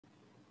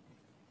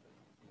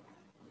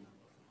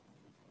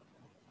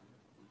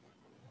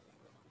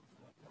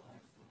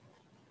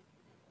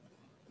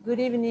good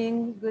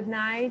evening, good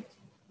night,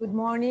 good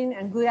morning,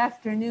 and good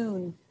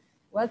afternoon.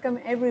 Welcome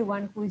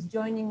everyone who is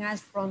joining us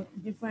from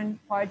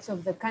different parts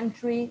of the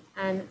country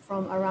and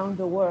from around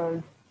the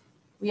world.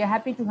 We are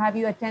happy to have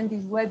you attend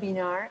this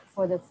webinar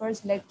for the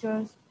first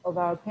lectures of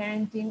our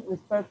Parenting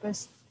with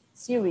Purpose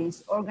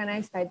series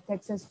organized by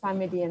Texas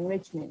Family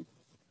Enrichment.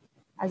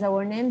 As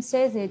our name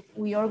says it,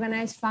 we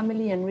organize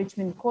family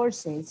enrichment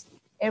courses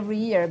every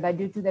year, but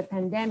due to the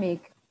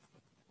pandemic,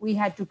 we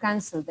had to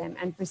cancel them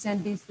and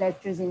present these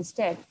lectures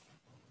instead.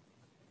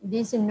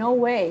 This in no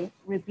way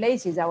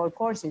replaces our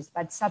courses,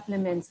 but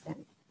supplements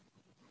them.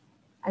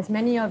 As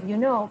many of you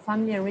know,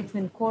 family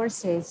enrichment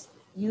courses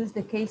use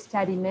the case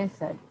study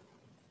method,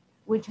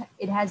 which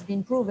it has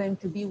been proven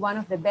to be one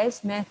of the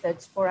best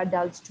methods for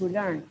adults to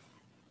learn.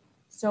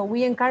 So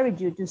we encourage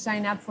you to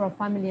sign up for a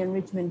family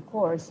enrichment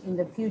course in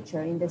the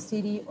future in the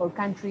city or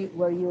country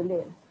where you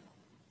live.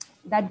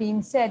 That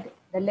being said,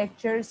 the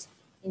lectures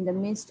in the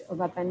midst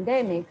of a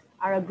pandemic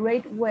are a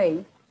great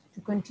way to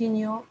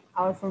continue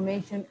our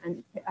formation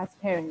as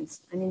parents.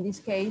 And in this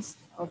case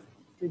of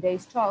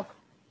today's talk,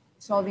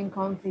 solving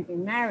conflict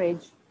in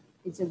marriage,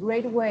 it's a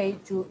great way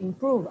to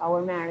improve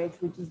our marriage,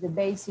 which is the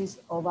basis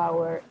of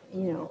our,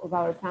 of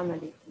our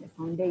family, the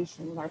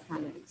foundation of our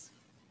families.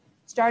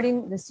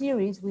 Starting the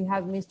series, we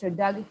have Mr.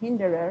 Doug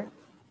Hinderer.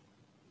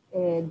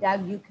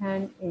 Doug, you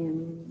can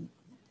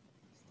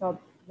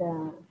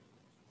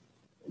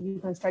you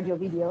can start your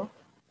video.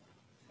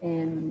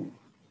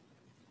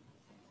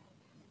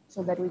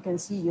 So that we can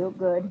see you.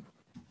 Good.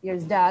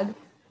 Here's Doug.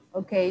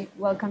 Okay,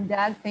 welcome,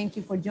 Doug. Thank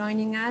you for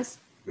joining us.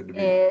 Good to be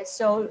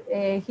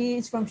He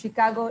is from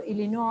Chicago,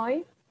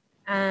 Illinois.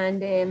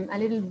 And a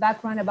little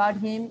background about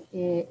him.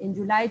 In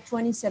July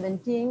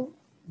 2017,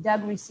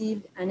 Doug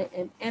received an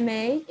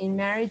MA in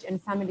marriage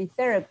and family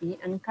therapy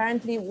and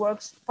currently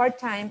works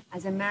part-time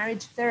as a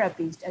marriage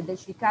therapist at the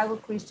Chicago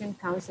Christian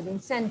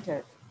Counseling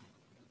Center.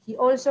 He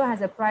also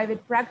has a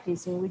private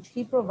practice in which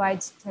he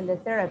provides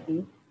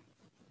teletherapy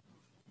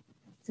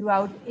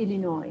throughout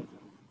Illinois.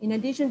 In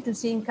addition to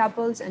seeing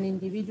couples and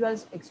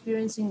individuals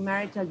experiencing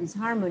marital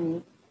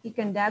disharmony, he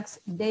conducts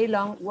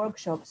day-long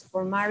workshops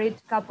for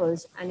married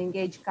couples and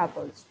engaged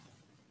couples.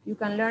 You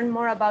can learn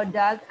more about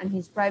Doug and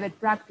his private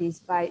practice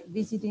by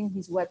visiting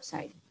his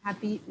website,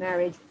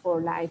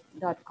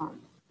 happymarriageforlife.com.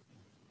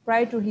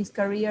 Prior to his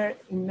career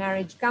in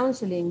marriage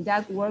counseling,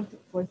 Doug worked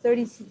for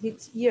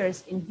 36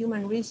 years in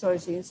human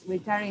resources,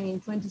 retiring in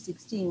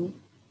 2016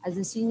 as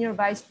the Senior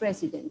Vice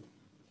President,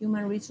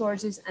 Human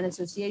Resources and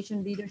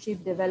Association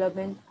Leadership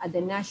Development at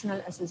the National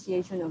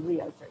Association of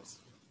Realtors.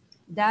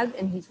 Doug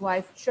and his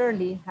wife,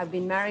 Shirley, have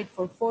been married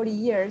for 40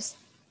 years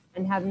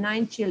and have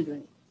 9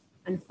 children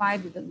and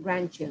 5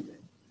 grandchildren.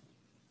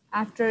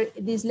 After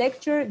this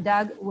lecture,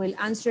 Doug will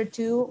answer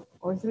 2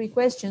 or 3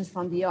 questions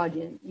from the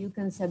audience. You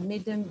can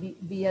submit them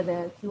via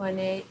the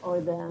Q&A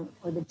or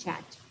the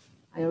chat.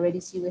 I already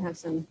see we have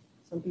some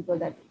people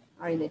that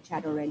are in the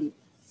chat already.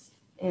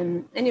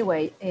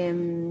 Anyway,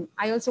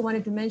 I also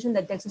wanted to mention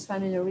that Texas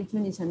Family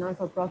Enrichment is a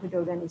non-for-profit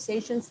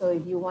organization. So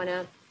if you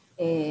wanna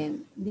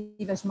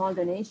leave a small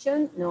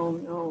donation,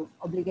 no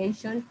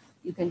obligation,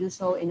 you can do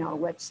so in our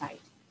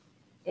website.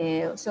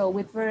 So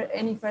with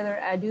any further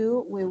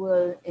ado, we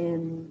will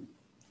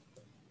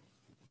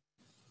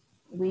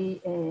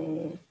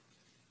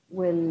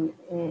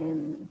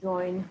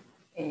join.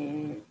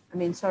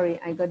 Sorry,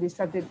 I got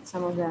distracted.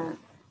 Some of the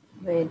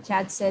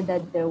chat said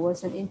that there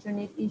was an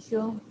internet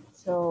issue.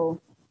 So,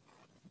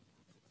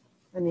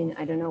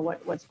 I don't know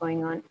what's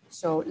going on.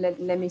 So let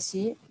me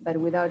see. But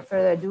without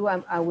further ado,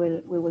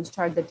 we will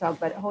start the talk.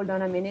 But hold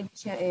on a minute.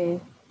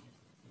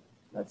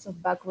 Lots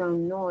of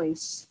background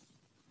noise.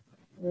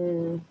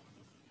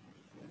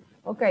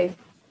 Okay,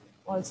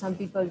 well, some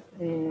people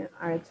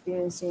are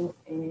experiencing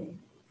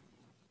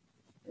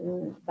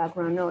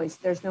background noise.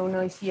 There's no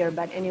noise here,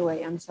 but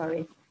anyway, I'm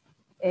sorry.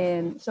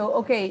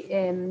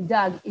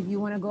 Doug, if you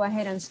want to go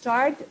ahead and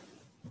start,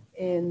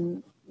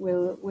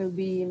 we'll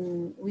be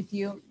with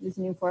you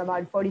listening for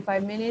about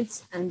 45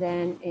 minutes and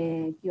then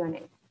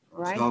Q&A.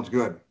 All right? Sounds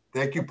good.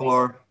 Thank you,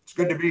 Pilar. It's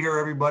good to be here,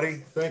 everybody.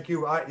 Thank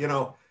you. I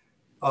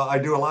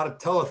do a lot of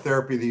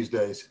teletherapy these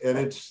days, and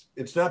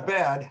it's not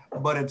bad,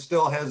 but it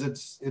still has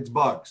its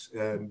bugs.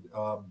 And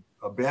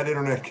a bad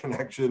internet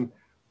connection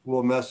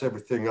will mess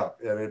everything up,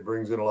 and it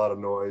brings in a lot of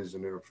noise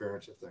and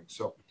interference and things.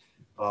 So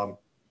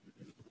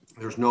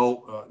there's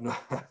no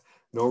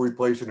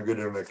replacing a good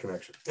internet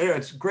connection. Anyway,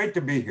 it's great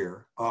to be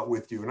here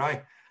with you.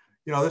 And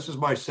this is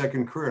my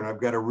second career, and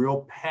I've got a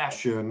real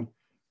passion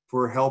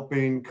for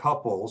helping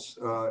couples,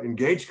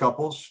 engaged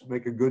couples,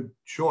 make a good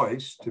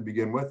choice to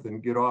begin with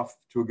and get off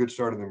to a good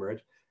start in their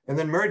marriage. And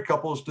then married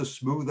couples to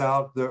smooth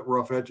out the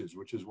rough edges,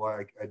 which is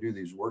why I do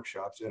these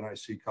workshops, and I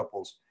see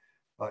couples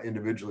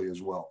individually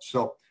as well.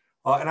 So,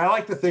 and I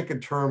like to think in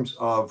terms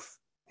of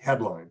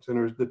headlines. And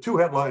there's the 2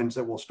 headlines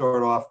that we'll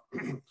start off,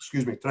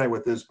 tonight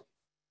with is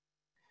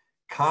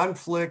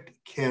conflict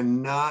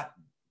cannot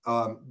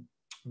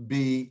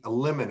be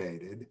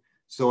eliminated,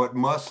 so it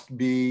must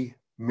be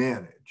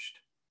managed.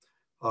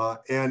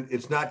 And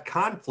it's not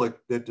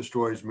conflict that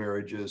destroys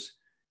marriages,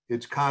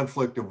 it's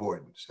conflict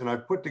avoidance. And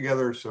I've put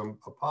together a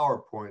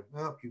PowerPoint.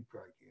 Oh, you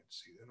probably can't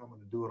see that. I'm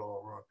going to do it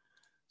all wrong.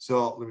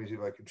 So let me see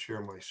if I can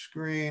share my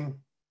screen.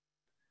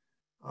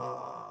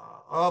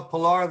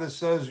 Pilar, that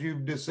says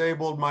you've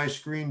disabled my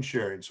screen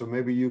sharing. So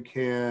maybe you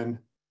can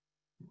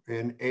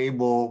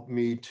enable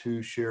me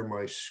to share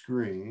my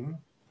screen.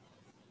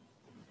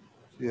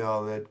 See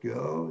how that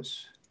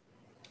goes.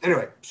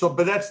 Anyway,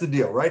 but that's the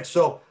deal, right?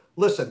 So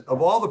listen,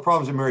 of all the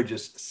problems in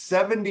marriages,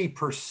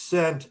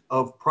 70%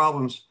 of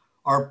problems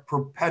are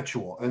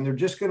perpetual, and they're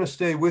just going to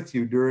stay with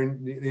you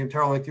during the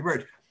entire length of your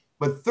marriage.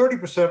 But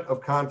 30%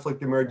 of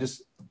conflict in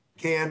marriages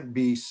can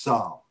be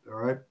solved, all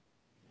right?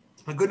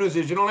 The good news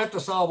is you don't have to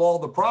solve all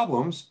the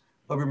problems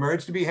of your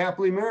marriage to be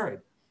happily married.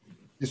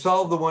 You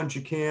solve the ones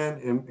you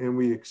can, and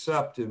we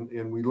accept,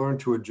 and we learn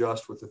to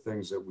adjust with the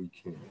things that we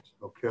can't,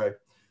 okay?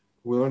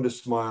 We learn to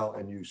smile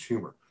and use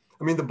humor.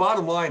 I mean, the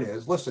bottom line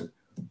is, listen,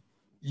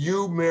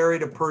 you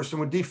married a person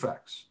with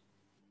defects.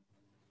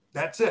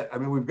 That's it. I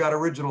mean, we've got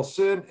original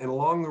sin, and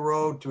along the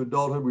road to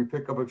adulthood, we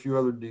pick up a few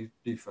other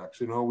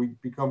defects. You know, we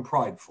become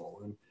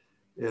prideful, and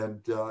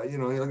you know,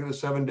 you look at the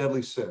 7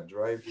 deadly sins,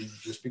 right? We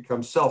just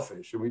become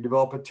selfish, and we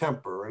develop a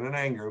temper and an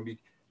anger, and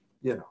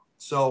you know.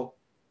 So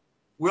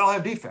we all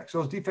have defects.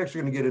 Those defects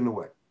are going to get in the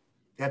way.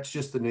 That's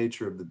just the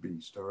nature of the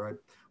beast. All right.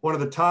 One of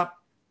the top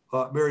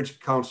marriage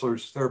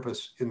counselors,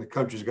 therapists in the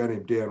country is a guy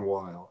named Dan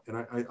Weil, and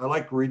I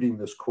like reading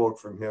this quote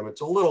from him.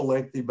 It's a little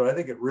lengthy, but I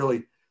think it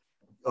really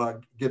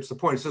gets the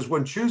point. It says,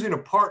 when choosing a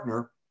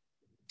partner,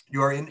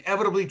 you are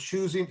inevitably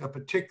choosing a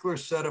particular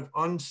set of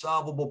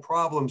unsolvable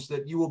problems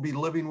that you will be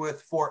living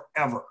with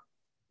forever.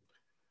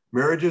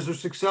 Marriages are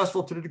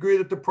successful to the degree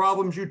that the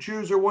problems you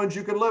choose are ones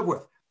you can live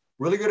with.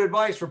 Really good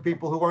advice for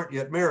people who aren't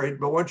yet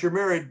married, but once you're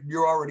married,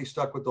 you're already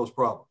stuck with those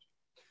problems.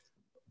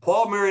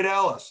 Paul married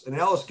Alice, and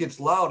Alice gets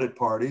loud at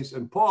parties,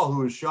 and Paul,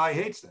 who is shy,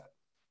 hates that.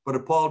 But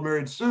if Paul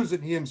married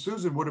Susan, he and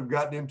Susan would have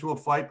gotten into a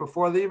fight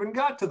before they even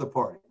got to the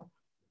party.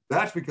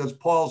 That's because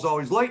Paul's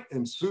always late,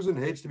 and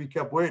Susan hates to be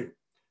kept waiting.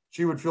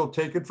 She would feel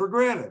taken for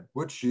granted,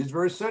 which she's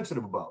very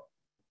sensitive about.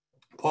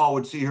 Paul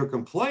would see her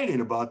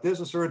complaining about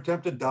this as her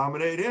attempt to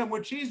dominate him,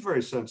 which he's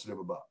very sensitive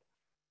about.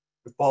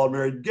 If Paul had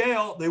married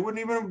Gail, they wouldn't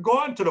even have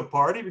gone to the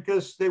party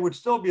because they would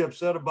still be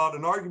upset about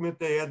an argument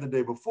they had the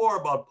day before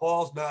about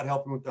Paul's not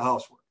helping with the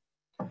housework.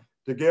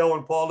 To Gail,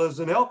 when Paul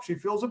doesn't help, she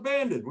feels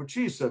abandoned, which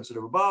she's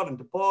sensitive about. And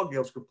to Paul,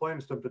 Gail's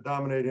complaints attempt to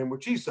dominate him,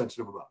 which he's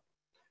sensitive about.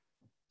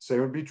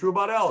 Same would be true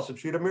about Alice if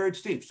she'd have married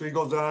Steve. So he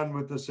goes on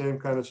with the same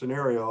kind of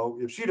scenario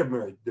if she'd have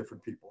married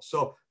different people.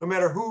 So no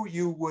matter who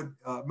you would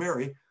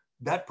marry,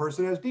 that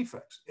person has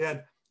defects.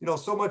 And, you know,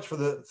 so much for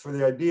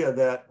the idea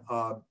that,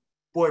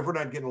 boy, if we're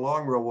not getting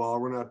along real well,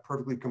 we're not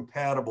perfectly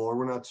compatible, or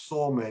we're not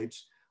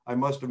soulmates, I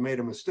must have made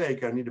a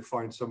mistake. I need to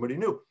find somebody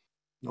new.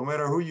 No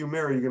matter who you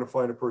marry, you're going to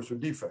find a person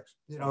with defects.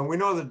 You know, and we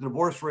know that the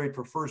divorce rate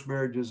for first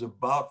marriage is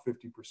about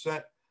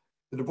 50%.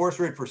 The divorce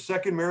rate for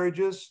second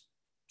marriages,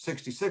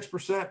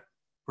 66%.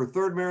 For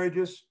third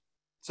marriages,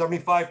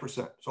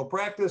 75%. So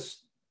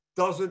practice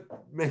doesn't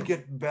make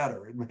it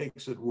better. It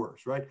makes it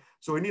worse, right?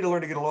 So we need to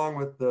learn to get along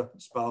with the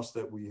spouse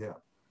that we have.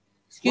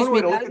 Excuse me, One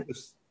way to look at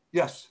this.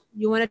 Yes.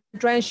 You want to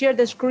try and share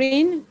the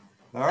screen?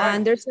 All right.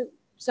 And there's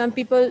some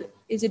people,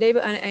 is it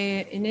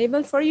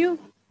enabled for you?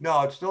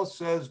 No, it still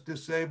says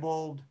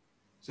disabled.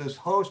 It says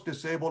host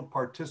disabled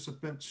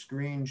participant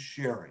screen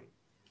sharing.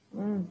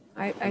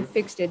 I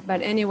fixed it,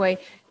 but anyway,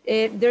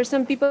 there's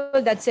some people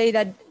that say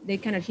that they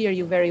cannot hear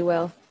you very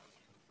well.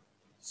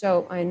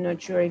 So I'm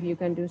not sure if you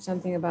can do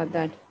something about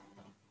that,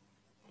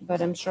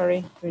 but I'm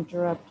sorry to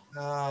interrupt.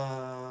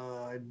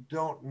 I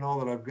don't know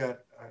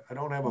that I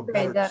don't have a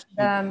Okay,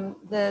 better.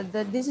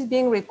 this is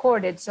being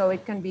recorded, so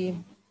it can be,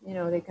 you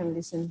know, they can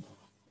listen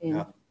in.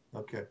 Yeah,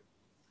 okay.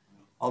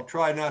 I'll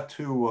try to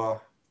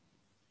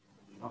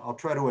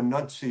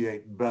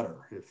enunciate better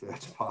if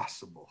that's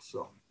possible.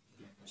 So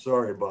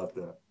sorry about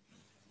that.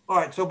 All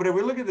right. So, but if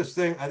we look at this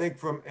thing, I think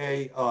from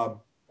a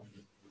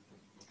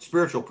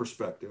spiritual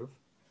perspective,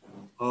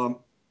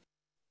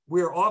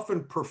 we are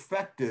often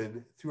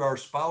perfected through our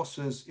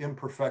spouse's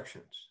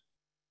imperfections.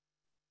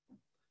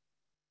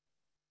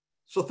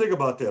 So think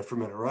about that for a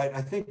minute, right?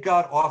 I think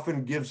God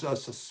often gives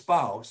us a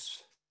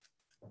spouse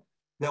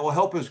that will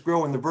help us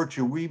grow in the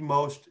virtue we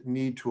most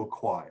need to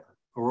acquire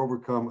or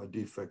overcome a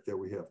defect that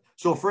we have.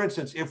 So for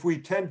instance, if we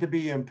tend to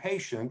be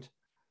impatient,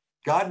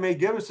 God may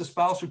give us a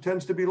spouse who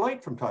tends to be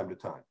late from time to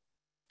time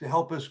to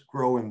help us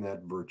grow in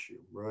that virtue,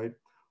 right?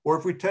 Or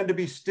if we tend to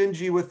be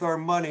stingy with our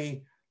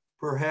money,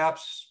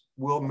 perhaps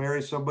we'll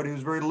marry somebody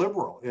who's very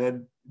liberal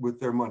and with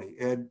their money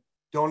and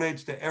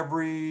donates to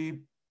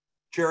every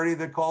charity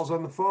that calls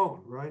on the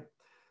phone, right?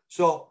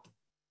 So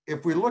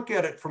if we look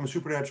at it from a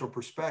supernatural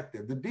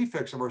perspective, the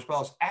defects of our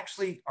spouse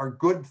actually are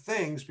good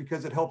things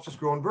because it helps us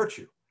grow in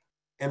virtue.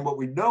 And what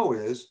we know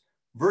is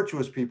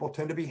virtuous people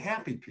tend to be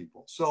happy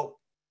people. So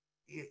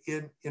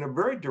in a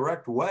very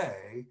direct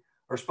way,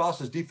 our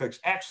spouse's defects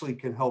actually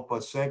can help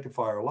us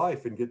sanctify our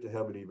life and get to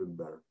heaven even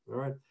better, all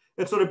right?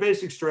 And so the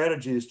basic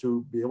strategy is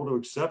to be able to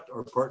accept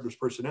our partner's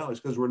personalities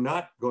because we're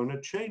not going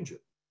to change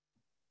it.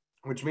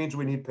 which means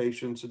we need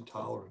patience and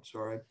tolerance,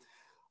 all right?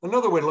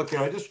 Another way to look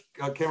at it, I just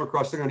came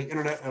across a thing on the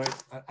internet, and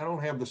I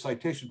don't have the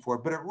citation for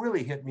it, but it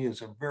really hit me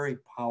as a very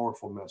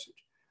powerful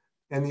message.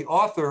 And the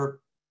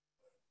author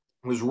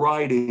was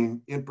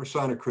writing in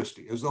persona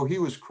Christi, as though he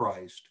was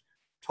Christ,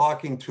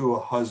 talking to a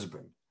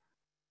husband.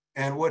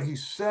 And what he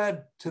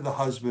said to the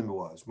husband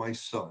was, "My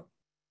son,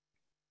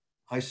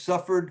 I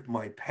suffered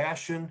my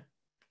passion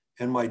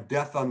and my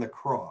death on the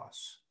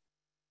cross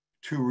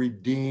to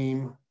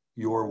redeem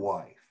your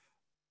wife.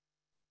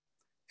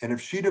 And if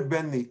she'd have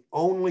been the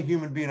only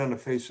human being on the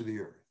face of the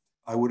earth,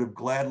 I would have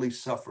gladly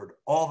suffered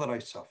all that I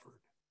suffered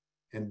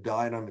and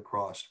died on the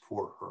cross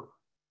for her.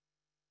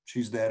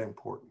 She's that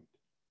important.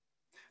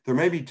 There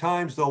may be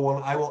times, though,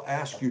 when I will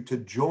ask you to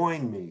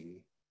join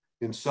me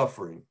in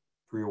suffering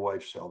for your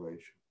wife's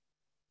salvation.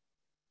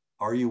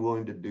 Are you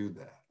willing to do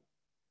that?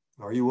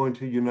 Are you willing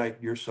to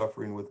unite your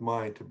suffering with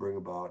mine to bring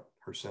about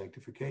her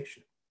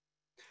sanctification?"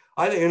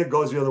 I think, and it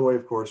goes the other way,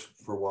 of course,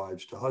 for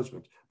wives to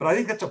husbands. But I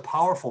think that's a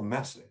powerful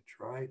message,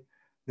 right?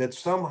 That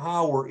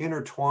somehow we're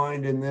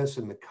intertwined in this,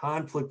 and the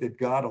conflict that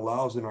God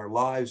allows in our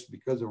lives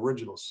because of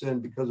original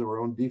sin, because of our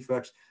own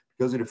defects,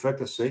 because of the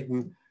effect of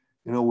Satan,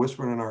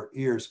 whispering in our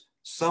ears,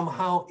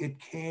 somehow it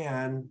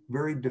can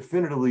very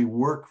definitively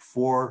work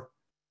for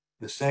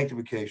the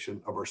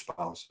sanctification of our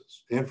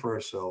spouses and for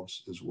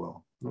ourselves as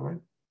well. All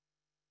right.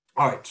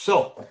 All right.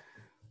 So,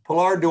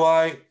 Pilar,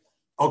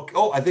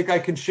 I think I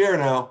can share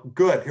now.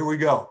 Good. Here we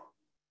go.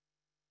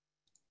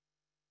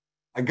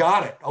 I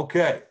got it.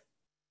 Okay.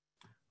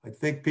 I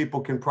think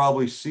people can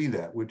probably see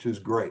that, which is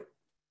great.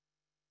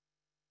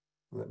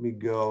 Let me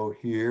go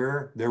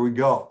here. There we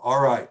go.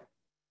 All right.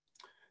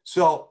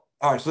 So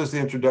this is the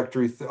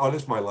introductory. This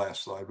is my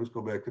last slide. Let's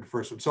go back to the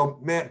first one.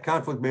 So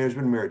conflict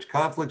management in marriage.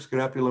 Conflicts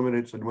cannot be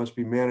eliminated, so they must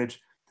be managed.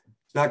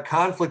 It's not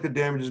conflict that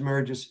damages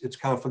marriages, it's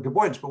conflict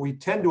avoidance. But we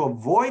tend to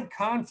avoid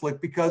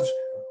conflict because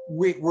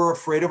we're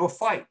afraid of a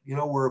fight.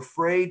 We're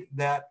afraid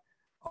that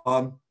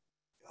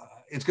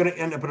it's going to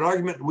end up in an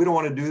argument. We don't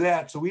want to do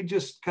that. So we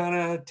just kind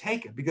of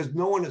take it because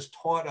no one has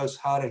taught us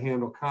how to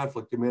handle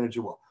conflict and manage it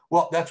well.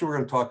 Well, that's what we're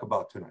going to talk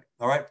about tonight.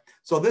 All right.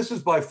 So this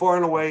is by far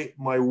and away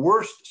my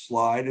worst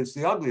slide. It's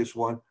the ugliest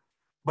one,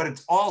 but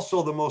it's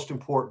also the most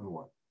important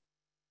one.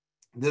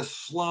 This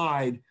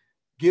slide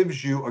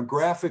gives you a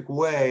graphic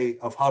way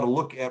of how to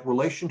look at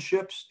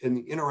relationships and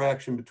the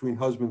interaction between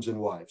husbands and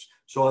wives.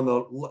 So on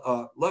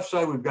the left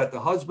side, we've got the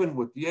husband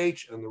with the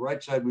H. On the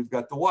right side, we've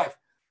got the wife.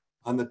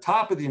 On the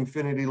top of the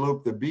infinity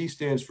loop, the B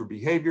stands for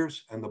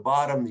behaviors, and the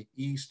bottom, the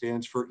E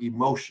stands for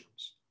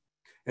emotions.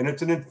 And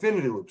it's an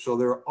infinity loop. So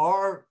there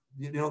are,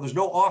 there's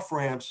no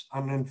off-ramps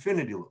on an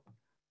infinity loop.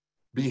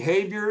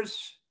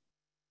 Behaviors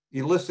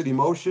elicit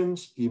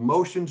emotions,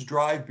 emotions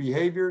drive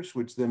behaviors,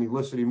 which then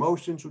elicit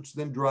emotions, which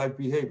then drive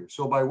behaviors.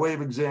 So by way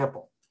of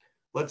example,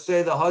 let's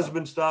say the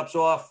husband stops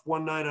off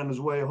one night on his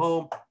way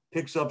home,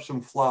 picks up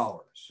some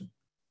flowers.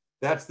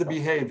 That's the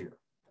behavior.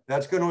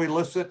 That's going to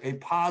elicit a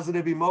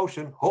positive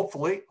emotion,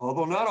 hopefully,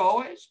 although not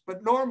always,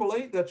 but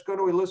normally that's going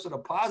to elicit a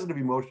positive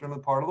emotion on the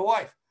part of the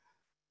wife.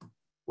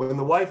 When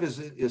the wife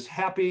is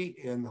happy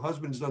and the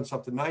husband's done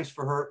something nice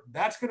for her,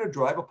 that's going to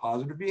drive a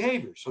positive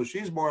behavior. So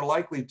she's more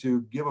likely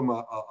to give him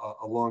a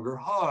longer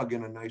hug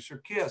and a nicer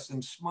kiss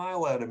and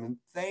smile at him and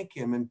thank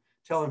him and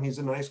tell him he's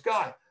a nice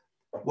guy.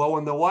 Well,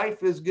 when the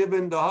wife is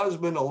giving the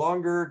husband a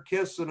longer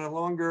kiss and a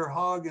longer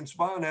hug and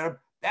smiling at him,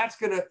 that's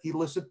going to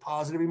elicit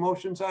positive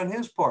emotions on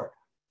his part.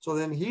 So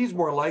then he's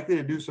more likely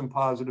to do some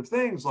positive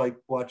things like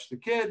watch the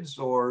kids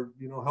or,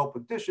 help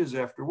with dishes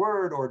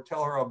afterward or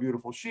tell her how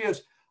beautiful she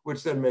is,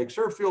 which then makes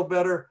her feel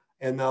better.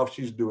 And now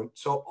she's doing,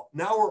 so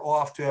now we're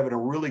off to having a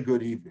really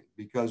good evening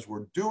because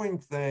we're doing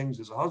things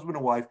as a husband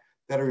and wife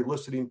that are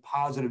eliciting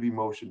positive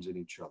emotions in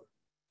each other.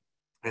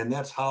 And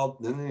that's how,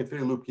 then the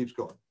infinity loop keeps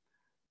going.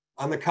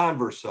 On the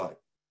converse side,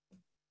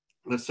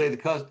 let's say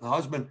the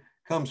husband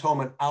comes home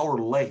an hour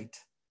late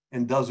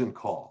and doesn't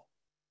call.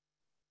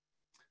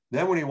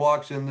 Then when he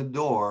walks in the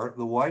door,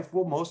 the wife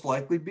will most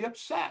likely be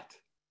upset.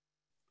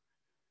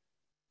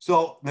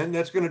 So then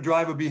that's going to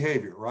drive a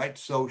behavior, right?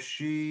 So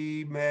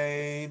she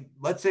may,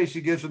 let's say she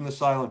gives him the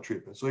silent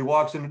treatment. So he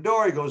walks in the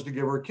door, he goes to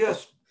give her a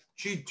kiss.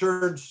 She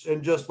turns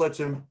and just lets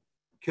him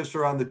kiss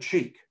her on the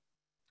cheek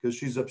because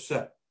she's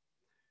upset.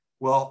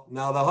 Well,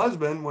 now the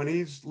husband, when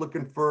he's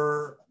looking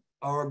for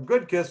a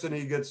good kiss and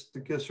he gets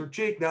to kiss her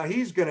cheek, now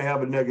he's going to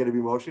have a negative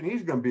emotion.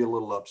 He's going to be a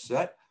little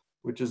upset,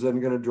 which is then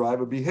going to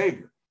drive a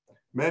behavior.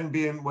 Men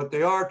being what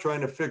they are,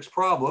 trying to fix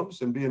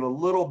problems and being a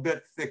little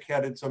bit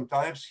thick-headed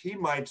sometimes, he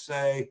might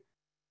say,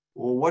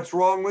 well, what's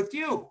wrong with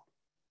you?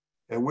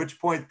 At which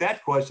point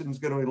that question is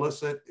going to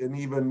elicit an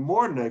even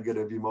more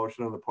negative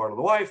emotion on the part of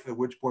the wife, at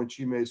which point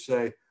she may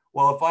say,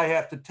 well, if I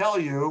have to tell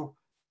you,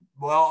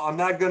 well, I'm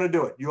not going to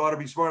do it. You ought to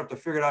be smart enough to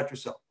figure it out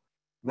yourself.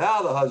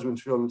 Now the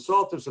husband's feeling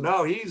insulted, so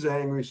now he's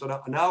angry.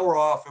 So now we're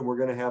off and we're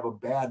going to have a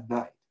bad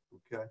night,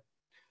 okay?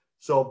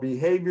 So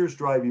behaviors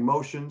drive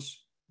emotions.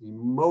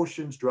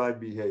 Emotions drive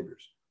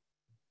behaviors.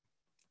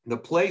 The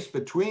place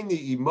between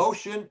the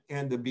emotion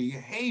and the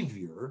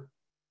behavior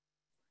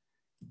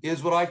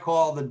is what I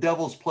call the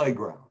devil's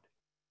playground.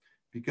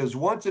 Because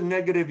once a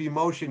negative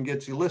emotion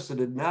gets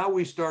elicited, now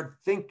we start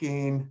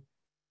thinking,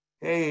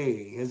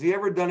 hey, has he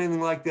ever done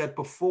anything like that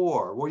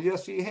before? Well,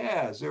 yes, he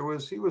has. He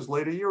was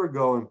late a year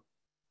ago. And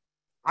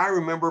I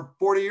remember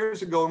 40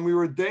 years ago when we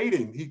were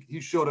dating,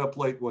 he showed up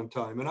late one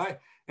time.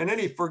 And then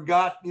he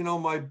forgot,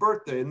 my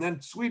birthday, and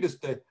then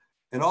sweetest day.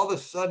 And all of a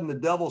sudden the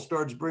devil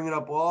starts bringing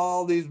up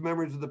all these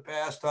memories of the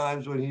past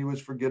times when he was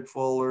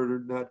forgetful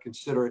or not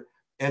considerate.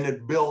 And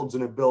it builds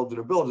and it builds and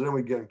it builds. And then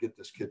we get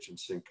this kitchen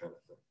sink kind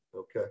of thing.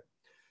 Okay.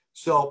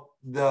 So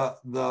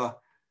the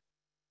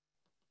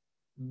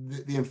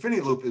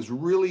infinity loop is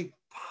really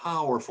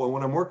powerful.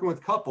 When I'm working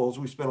with couples,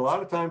 we spend a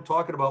lot of time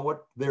talking about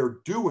what they're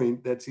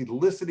doing that's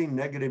eliciting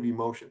negative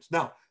emotions.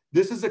 Now,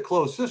 this is a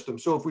closed system.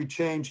 So if we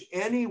change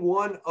any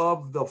one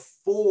of the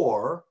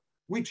four,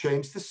 we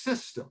change the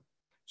system.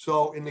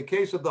 So in the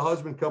case of the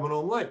husband coming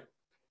home late,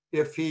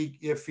 if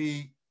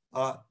he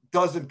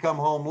doesn't come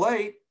home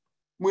late,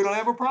 we don't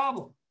have a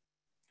problem.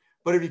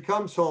 But if he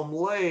comes home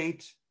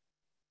late,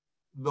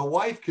 the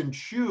wife can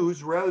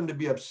choose, rather than to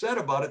be upset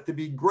about it, to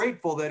be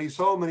grateful that he's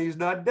home and he's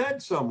not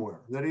dead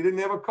somewhere, that he didn't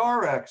have a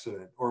car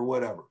accident or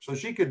whatever. So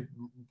she could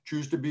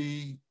choose to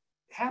be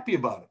happy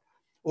about it.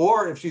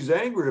 Or if she's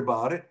angry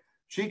about it,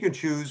 she can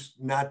choose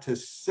not to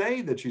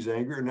say that she's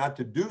angry or not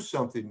to do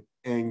something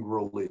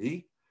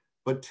angrily,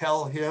 but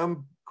tell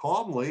him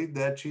calmly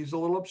that she's a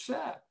little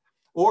upset.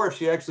 Or if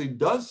she actually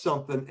does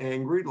something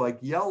angry, like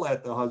yell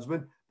at the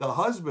husband,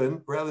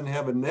 rather than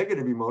have a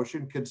negative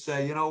emotion, could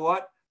say, you know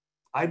what?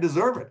 I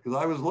deserve it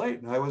because I was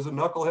late and I was a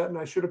knucklehead and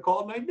I should have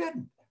called and I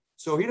didn't.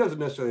 So he doesn't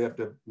necessarily have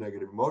to have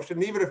negative emotion.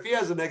 And even if he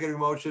has a negative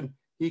emotion,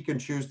 he can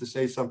choose to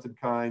say something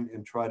kind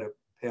and try to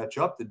patch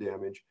up the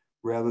damage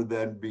rather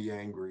than be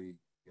angry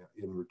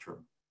in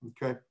return.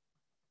 Okay.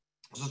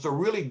 So it's a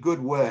really good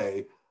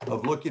way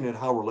of looking at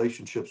how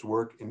relationships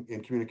work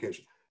in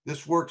communication.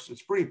 This works,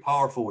 it's pretty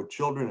powerful with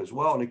children as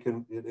well.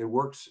 And it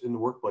works in the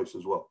workplace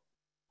as well.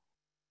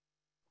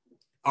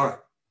 All right.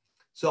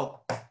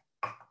 So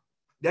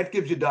that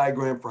gives you a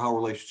diagram for how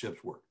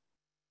relationships work.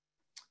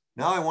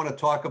 Now I want to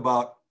talk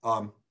about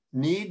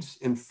needs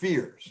and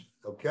fears,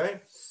 okay?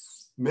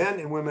 Men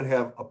and women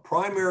have a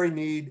primary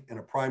need and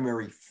a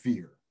primary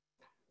fear.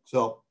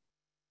 So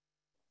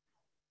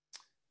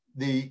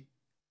the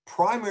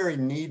primary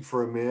need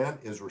for a man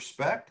is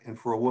respect and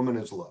for a woman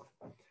is love.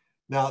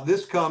 Now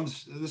this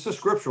is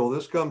scriptural.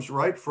 This comes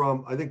right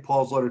from, I think,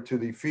 Paul's letter to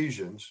the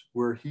Ephesians,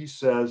 where he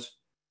says,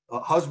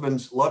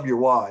 husbands, love your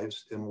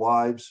wives, and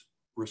wives,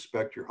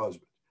 respect your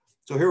husbands.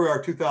 So here we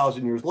are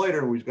 2,000 years later,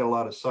 and we've got a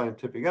lot of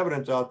scientific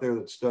evidence out there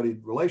that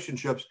studied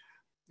relationships.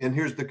 And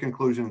here's the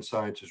conclusion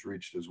science has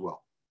reached as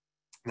well.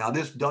 Now,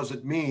 this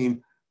doesn't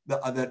mean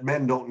that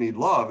men don't need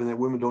love and that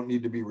women don't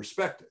need to be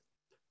respected.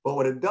 But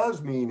what it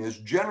does mean is,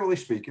 generally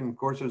speaking, of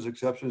course, there's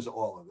exceptions to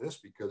all of this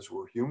because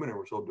we're human and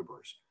we're so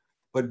diverse.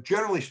 But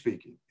generally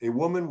speaking, a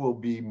woman will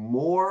be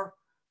more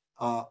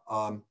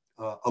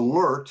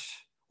alert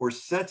or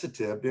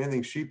sensitive to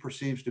anything she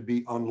perceives to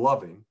be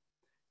unloving.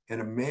 And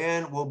a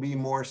man will be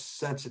more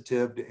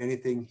sensitive to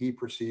anything he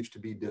perceives to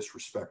be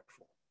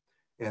disrespectful.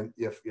 And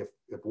if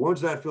a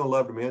woman's not feeling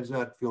loved, a man's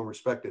not feeling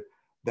respected,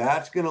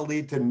 that's going to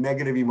lead to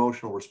negative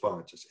emotional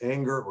responses,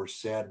 anger or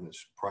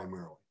sadness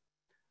primarily.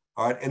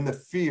 All right. And the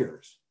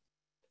fears.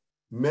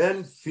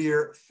 Men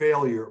fear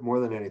failure more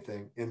than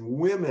anything. And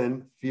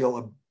women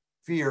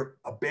fear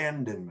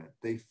abandonment.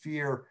 They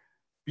fear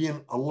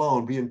being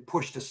alone, being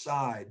pushed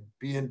aside,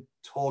 being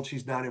told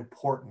she's not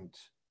important,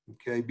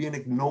 okay, being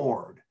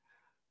ignored.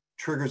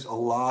 Triggers a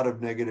lot of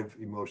negative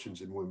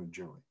emotions in women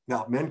generally.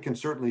 Now, men can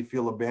certainly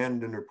feel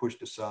abandoned or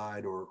pushed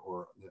aside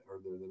or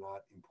they're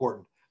not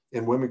important.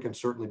 And women can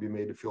certainly be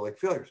made to feel like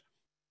failures.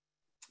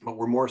 But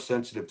we're more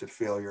sensitive to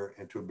failure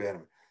and to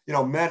abandonment.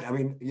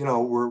 Men,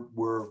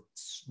 we're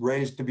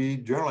raised to be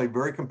generally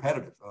very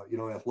competitive,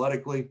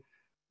 athletically,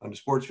 on the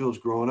sports fields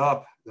growing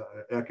up,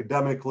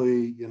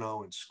 academically,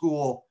 in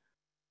school.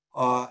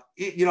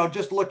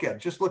 Just look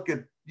at,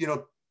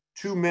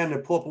 two men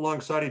that pull up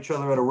alongside each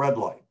other at a red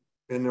light.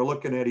 And they're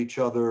looking at each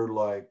other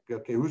like,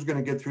 okay, who's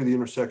going to get through the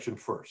intersection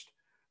first?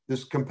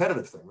 This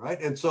competitive thing, right?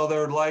 And so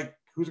they're like,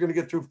 who's going to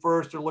get through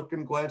first? They're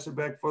looking, glancing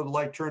back before the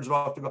light turns it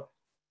off to go.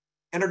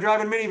 And they're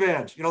driving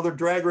minivans. They're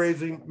drag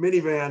racing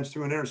minivans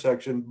through an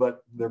intersection,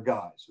 but they're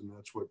guys. And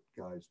that's what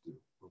guys do,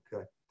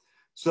 okay?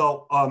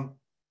 So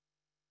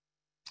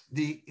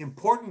the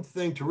important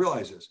thing to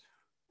realize is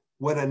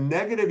when a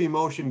negative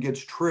emotion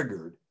gets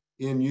triggered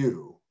in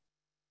you,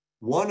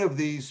 one of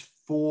these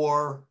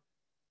four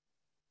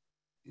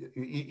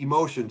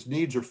emotions,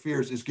 needs, or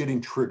fears is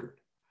getting triggered.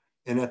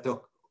 And at the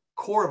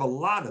core of a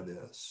lot of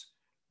this,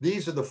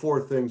 these are the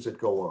four things that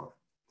go on.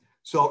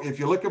 So if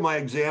you look at my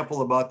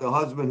example about the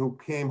husband who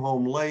came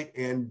home late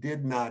and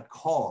did not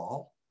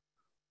call,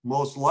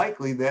 most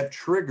likely that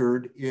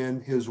triggered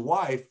in his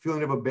wife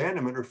feeling of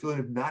abandonment or feeling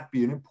of not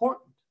being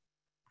important.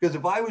 Because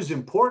if I was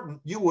important,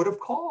 you would have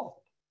called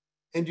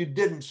and you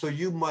didn't. So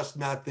you must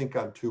not think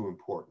I'm too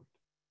important.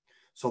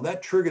 So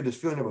that triggered this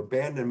feeling of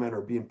abandonment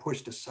or being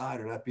pushed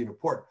aside or not being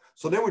important.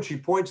 So then when she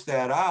points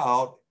that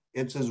out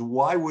and says,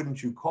 why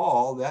wouldn't you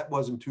call? That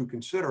wasn't too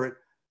considerate.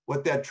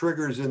 What that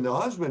triggers in the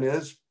husband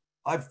is,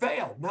 I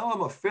failed. Now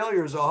I'm a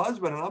failure as a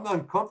husband and I'm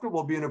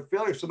uncomfortable being a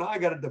failure. So now I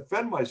got to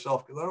defend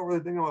myself because I don't really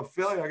think I'm a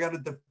failure. I got to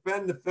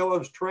defend the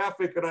fellow's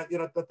traffic and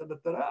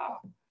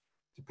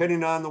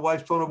Depending on the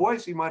wife's tone of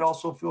voice, he might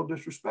also feel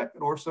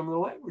disrespected or some of the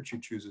language she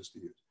chooses to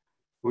use.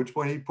 At which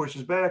point he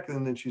pushes back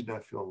and then she's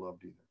not feeling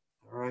loved either.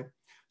 All right.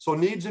 So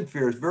needs and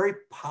fears, very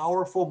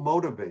powerful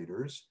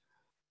motivators,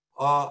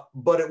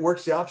 but it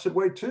works the opposite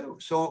way too.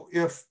 So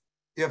if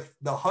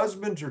the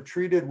husbands are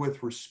treated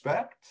with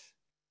respect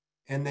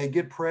and they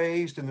get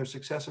praised and their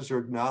successes are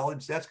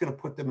acknowledged, that's going to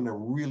put them in a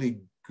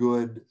really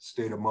good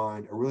state of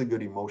mind, a really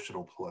good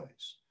emotional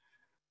place.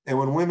 And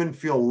when women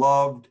feel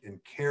loved and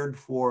cared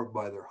for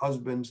by their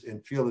husbands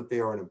and feel that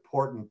they are an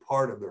important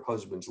part of their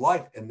husband's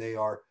life and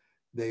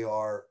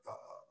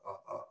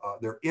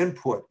their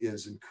input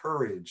is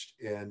encouraged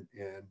and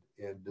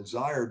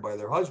desired by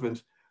their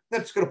husbands,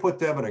 that's going to put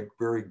them in a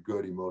very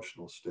good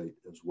emotional state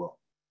as well.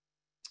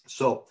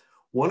 So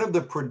one of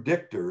the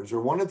predictors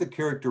or one of the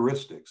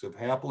characteristics of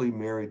happily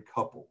married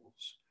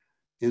couples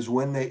is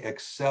when they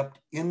accept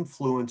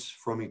influence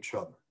from each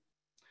other.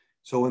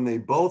 So when they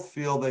both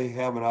feel they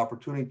have an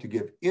opportunity to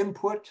give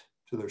input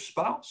to their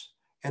spouse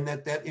and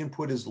that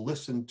input is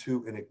listened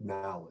to and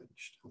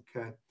acknowledged,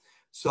 okay?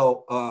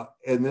 So,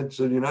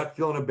 so you're not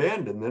feeling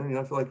abandoned, then you're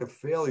not feeling like a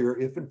failure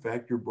if in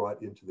fact you're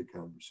brought into the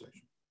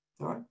conversation,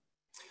 all right?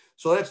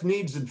 So that's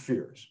needs and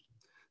fears.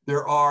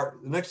 The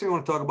next thing I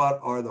want to talk about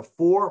are the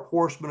 4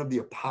 horsemen of the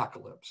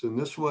apocalypse. And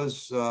this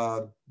was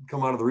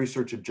come out of the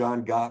research of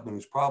John Gottman,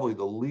 who's probably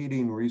the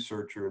leading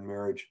researcher in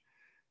marriage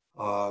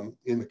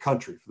in the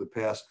country for the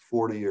past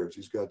 40 years.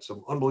 He's got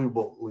some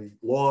unbelievably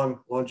long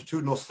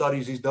longitudinal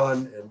studies he's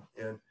done,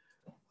 and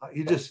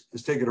he just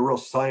has taken a real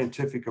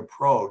scientific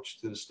approach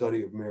to the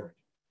study of marriage.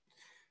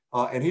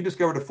 And he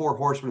discovered the 4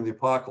 horsemen of the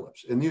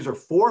apocalypse. And these are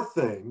 4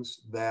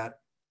 things that,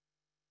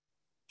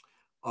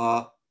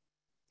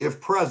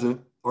 if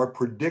present, are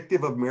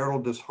predictive of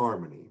marital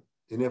disharmony,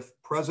 and if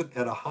present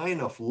at a high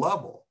enough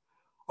level,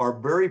 are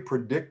very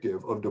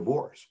predictive of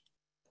divorce.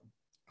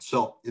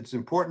 So it's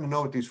important to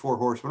know what these 4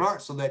 horsemen are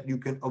so that you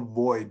can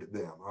avoid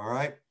them, all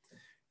right?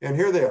 And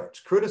here they are. It's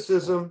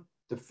criticism,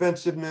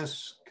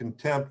 defensiveness,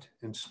 contempt,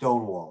 and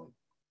stonewalling.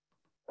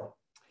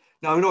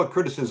 Now, we know what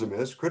criticism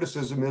is.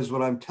 Criticism is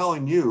when I'm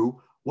telling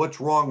you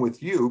what's wrong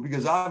with you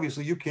because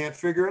obviously you can't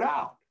figure it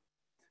out.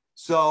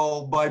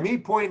 So by me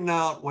pointing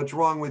out what's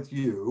wrong with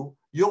you,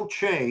 you'll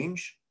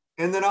change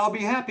and then I'll be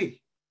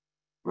happy,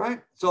 right?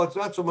 So it's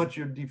not so much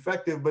you're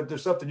defective, but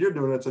there's something you're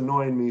doing that's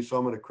annoying me, so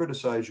I'm going to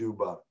criticize you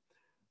about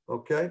it,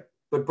 okay?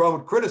 But the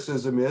problem with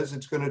criticism is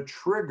it's going to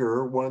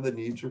trigger one of the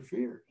needs or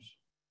fears.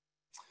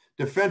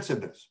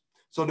 Defensiveness.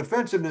 So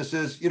defensiveness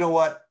is, you know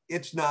what?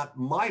 It's not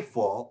my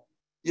fault.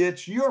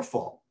 It's your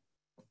fault.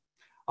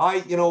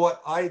 I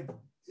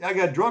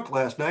got drunk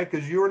last night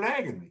because you were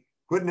nagging me.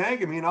 Quit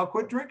nagging me and I'll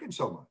quit drinking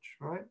so much,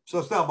 right? So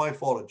it's not my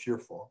fault, it's your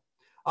fault.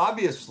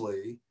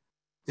 Obviously,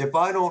 if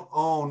I don't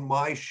own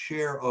my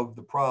share of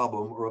the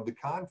problem or of the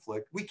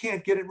conflict, we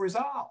can't get it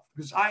resolved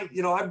because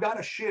I've got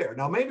a share.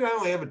 Now, maybe I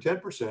only have a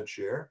 10%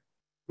 share.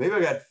 Maybe I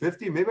got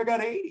 50, maybe I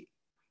got 80.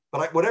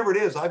 But whatever it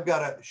is, I've got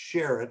to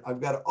share it.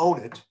 I've got to own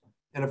it.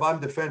 And if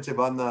I'm defensive,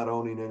 I'm not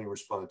owning any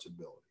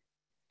responsibility.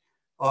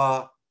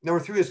 Number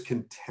 3 is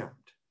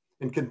contempt.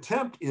 And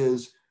contempt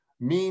is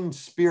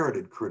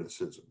mean-spirited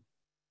criticism.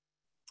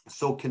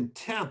 So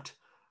contempt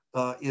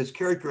is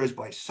characterized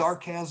by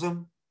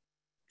sarcasm,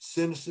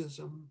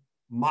 cynicism,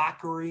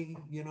 mockery,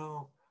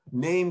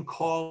 name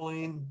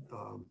calling.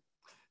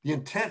 The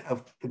intent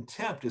of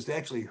contempt is to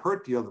actually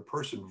hurt the other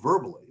person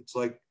verbally. It's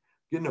like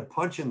getting a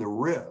punch in the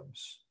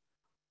ribs.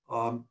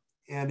 And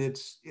it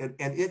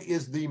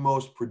is the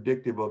most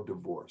predictive of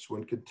divorce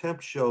when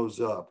contempt shows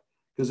up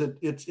because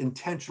it's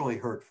intentionally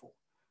hurtful.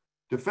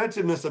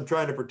 Defensiveness, I'm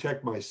trying to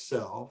protect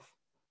myself.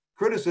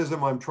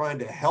 Criticism, I'm trying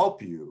to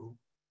help you.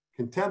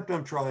 Contempt,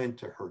 I'm trying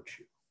to hurt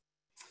you.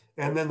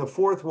 And then the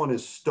 4th one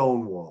is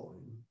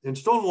stonewalling. And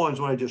stonewalling is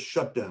when I just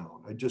shut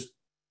down. I just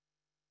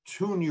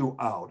tune you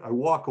out. I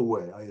walk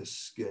away. I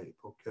escape,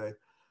 okay?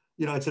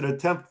 It's an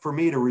attempt for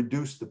me to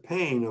reduce the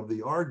pain of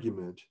the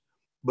argument,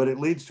 but it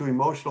leads to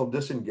emotional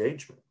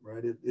disengagement,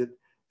 right?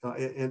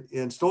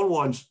 And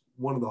stonewalling is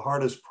one of the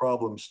hardest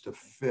problems to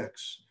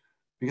fix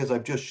because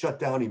I've just shut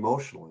down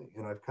emotionally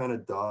and I've kind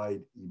of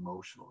died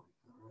emotionally.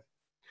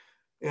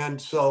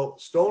 And so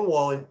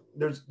stonewalling,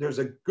 there's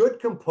a good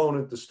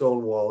component to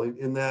stonewalling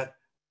in that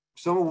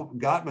some of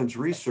Gottman's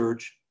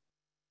research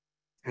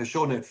has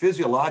shown that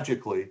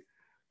physiologically,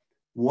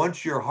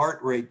 once your heart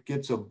rate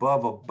gets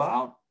above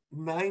about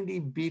 90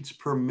 beats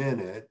per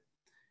minute,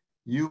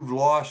 you've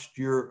lost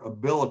your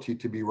ability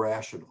to be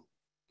rational.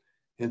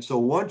 And so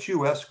once you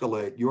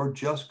escalate, you're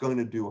just going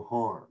to do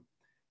harm.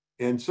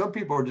 And some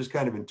people are just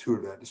kind of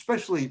intuitive that,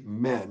 especially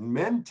men.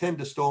 Men tend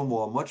to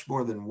stonewall much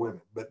more than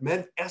women, but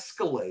men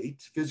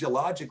escalate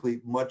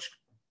physiologically much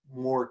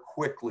more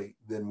quickly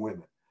than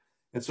women.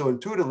 And so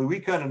intuitively, we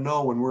kind of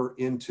know when we're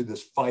into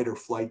this fight or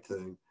flight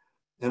thing,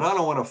 and I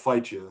don't want to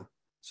fight you.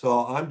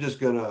 So I'm just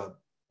going to,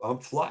 I'm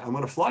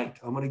going to flight.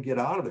 I'm going to get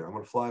out of there. I'm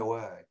going to fly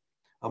away.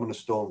 I'm going to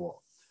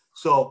stonewall.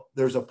 So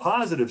there's a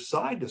positive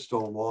side to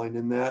stonewalling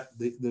in that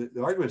the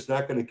argument's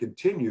not going to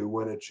continue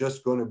when it's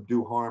just going to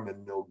do harm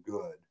and no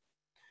good.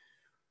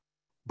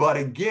 But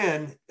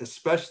again,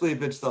 especially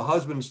if it's the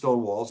husband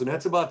stonewalls, and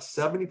that's about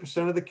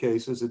 70% of the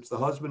cases, it's the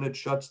husband that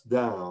shuts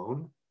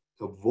down,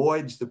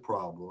 avoids the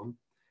problem.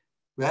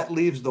 That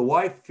leaves the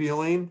wife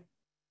feeling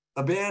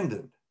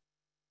abandoned,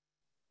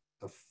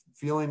 a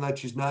feeling that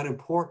she's not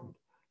important.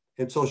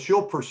 And so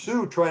she'll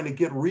pursue trying to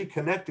get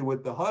reconnected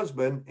with the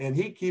husband, and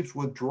he keeps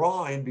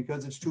withdrawing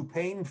because it's too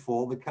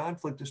painful. The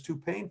conflict is too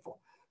painful.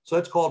 So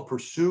that's called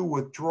pursue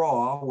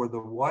withdraw, where the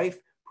wife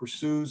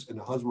pursues and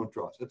the husband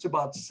withdraws. That's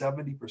about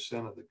 70%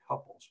 of the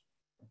couples.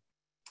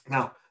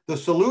 Now, the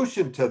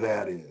solution to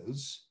that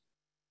is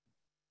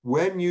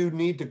when you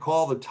need to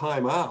call the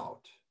time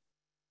out,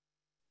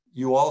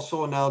 you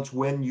also announce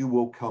when you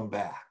will come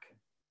back.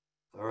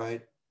 All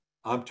right.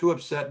 I'm too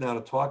upset now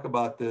to talk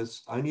about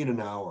this. I need an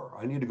hour.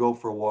 I need to go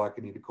for a walk.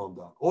 I need to calm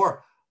down.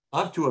 Or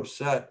I'm too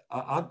upset.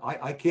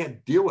 I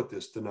can't deal with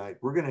this tonight.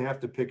 We're going to have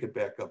to pick it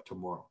back up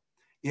tomorrow.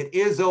 It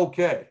is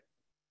okay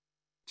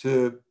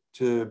to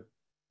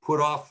put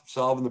off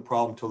solving the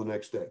problem until the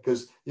next day.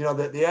 Because, you know,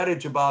 the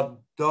adage about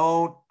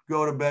don't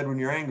go to bed when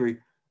you're angry,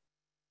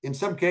 in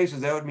some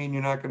cases, that would mean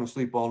you're not going to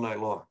sleep all night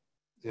long.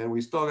 And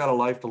we still got a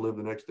life to live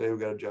the next day. We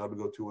got a job to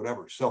go to,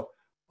 whatever. So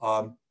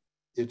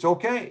it's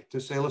okay to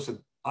say,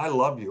 listen, I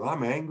love you.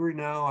 I'm angry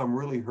now. I'm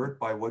really hurt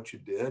by what you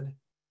did.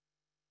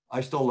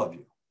 I still love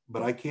you,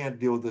 but I can't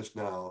deal with this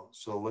now.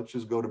 So let's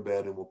just go to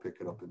bed and we'll pick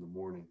it up in the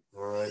morning.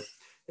 All right.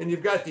 And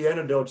you've got the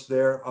antidotes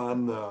there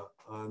on the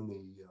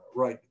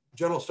right.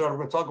 General starter. We're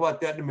going to talk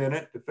about that in a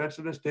minute.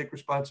 Defensiveness, take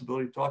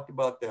responsibility. Talked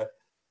about that.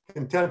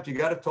 Contempt. You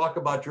got to talk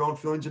about your own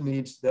feelings and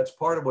needs. That's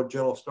part of what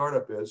general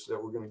startup is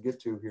that we're going to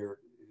get to here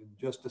in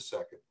just a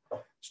second.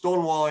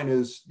 Stonewalling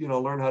is, you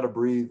know, learn how to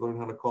breathe, learn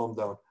how to calm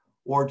down,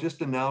 or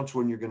just announce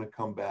when you're going to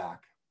come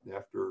back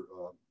after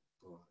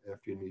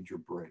you need your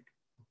break.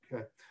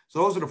 Okay. So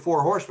those are the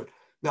four horsemen.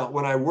 Now,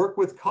 when I work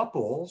with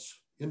couples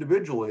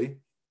individually,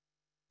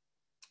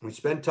 we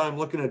spend time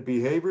looking at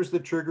behaviors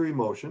that trigger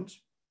emotions,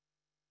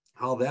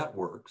 how that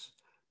works.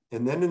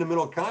 And then in the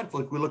middle of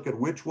conflict, we look at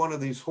which one of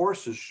these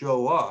horses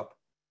show up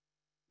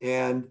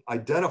and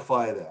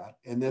identify that.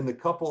 And then the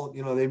couple,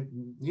 you know, they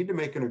need to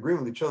make an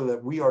agreement with each other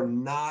that we are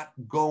not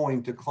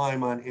going to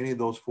climb on any of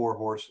those four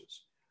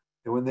horses.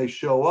 And when they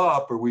show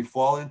up or we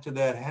fall into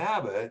that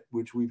habit,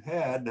 which we've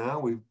had now,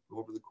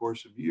 over the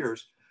course of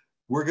years,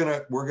 we're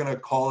gonna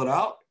call it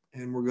out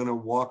and we're gonna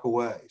walk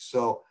away.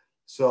 So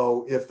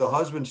if the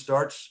husband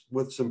starts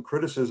with some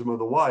criticism of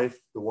the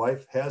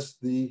wife has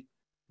the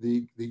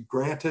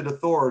granted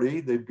authority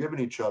they've given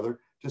each other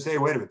to say,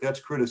 wait a minute, that's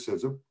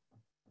criticism.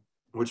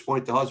 At which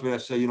point the husband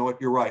has to say, you know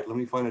what, you're right. Let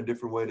me find a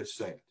different way to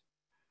say it.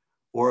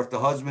 Or if the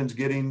husband's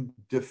getting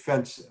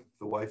defensive,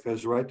 the wife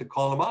has the right to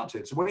call him out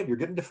and say, wait, you're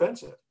getting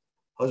defensive.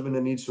 Husband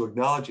then needs to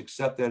acknowledge,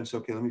 accept that, and say,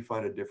 okay, let me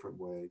find a different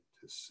way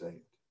to say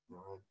it.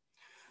 All right.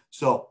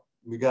 So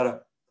we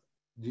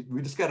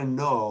just got to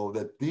know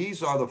that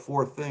these are the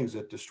four things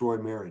that destroy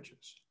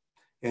marriages.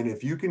 And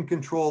if you can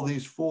control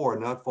these four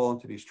and not fall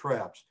into these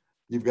traps,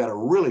 you've got a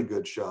really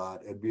good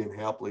shot at being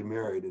happily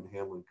married and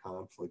handling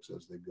conflicts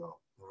as they go.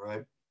 All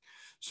right.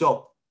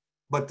 So,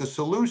 but the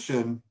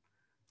solution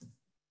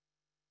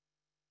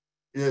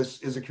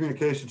is a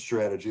communication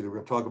strategy that we're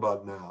going to talk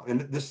about now.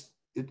 And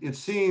it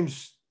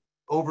seems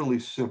overly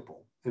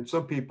simple. And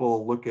some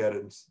people look at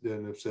it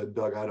and have said,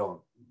 Doug,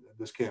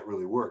 this can't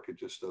really work. It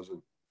just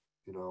doesn't,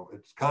 you know,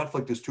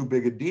 conflict is too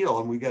big a deal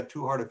and we got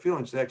too hard of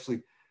feelings.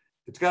 Actually,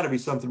 it's got to be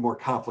something more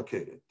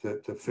complicated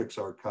to fix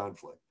our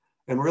conflict.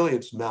 And really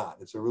it's not.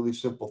 It's a really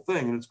simple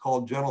thing and it's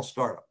called gentle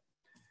startup.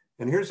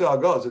 And here's how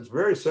it goes. It's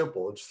very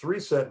simple. It's 3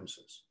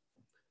 sentences.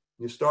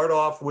 You start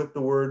off with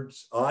the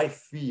words, I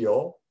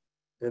feel,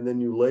 and then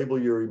you label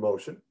your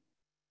emotion.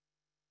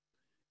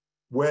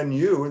 And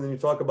then you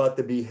talk about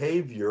the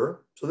behavior.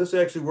 So this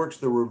actually works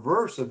the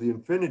reverse of the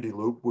infinity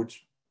loop,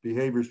 which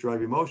behaviors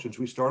drive emotions.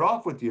 We start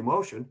off with the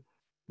emotion,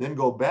 then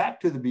go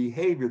back to the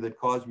behavior that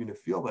caused me to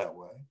feel that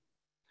way.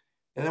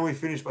 And then we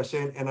finish by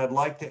saying, and I'd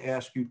like to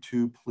ask you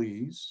to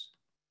please.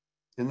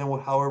 And then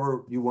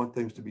however you want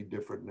things to be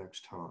different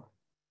next time.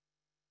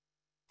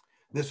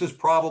 This is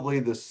probably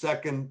the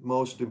second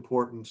most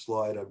important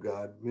slide I've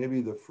got,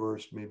 maybe the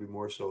first, maybe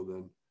more so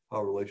than how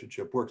a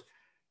relationship works.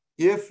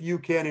 If you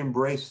can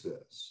embrace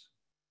this,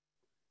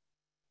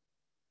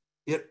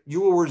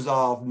 you will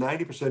resolve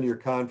 90% of your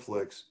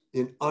conflicts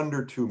in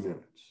under 2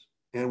 minutes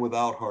and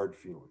without hard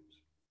feelings.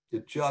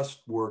 It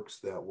just works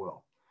that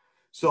well.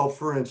 So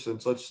for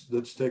instance,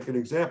 let's take an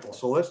example.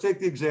 So let's take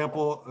the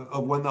example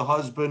of when the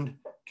husband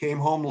came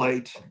home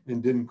late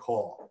and didn't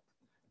call.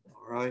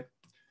 All right.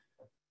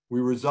 We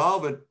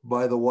resolve it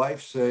by the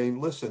wife saying,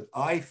 listen,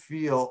 I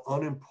feel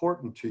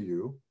unimportant to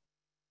you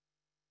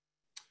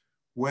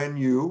when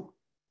you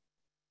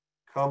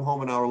come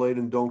home an hour late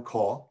and don't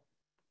call.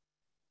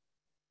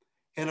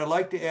 And I'd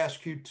like to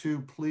ask you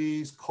to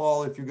please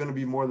call if you're going to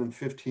be more than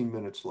 15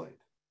 minutes late.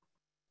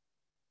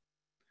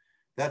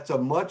 That's a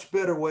much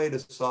better way to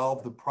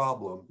solve the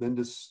problem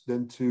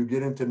than to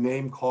get into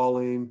name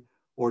calling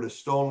or to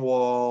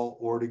stonewall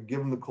or to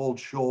give him the cold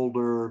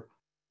shoulder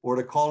or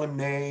to call him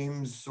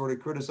names or to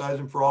criticize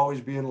him for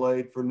always being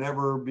late, for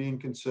never being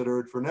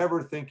considerate, for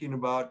never thinking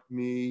about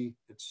me,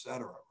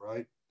 etc.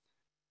 Right?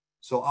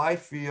 So I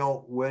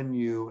feel when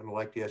you, and I'd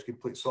like to ask you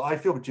please, so I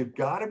feel that you've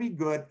got to be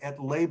good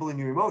at labeling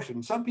your emotion.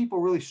 And some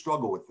people really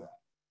struggle with that.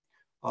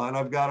 And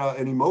I've got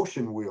an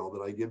emotion wheel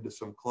that I give to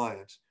some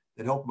clients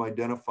that help them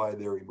identify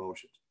their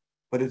emotions.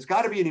 But it's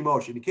got to be an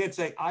emotion. You can't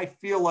say, I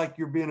feel like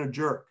you're being a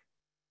jerk.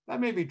 That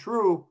may be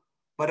true,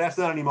 but that's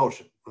not an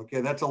emotion.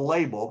 Okay, that's a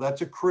label.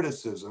 That's a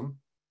criticism,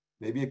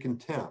 maybe a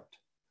contempt.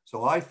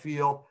 So I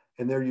feel,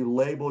 and there you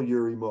label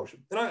your emotion.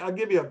 And I'll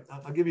give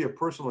you a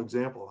personal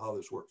example of how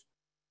this works.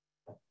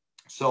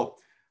 So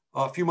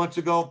a few months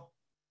ago,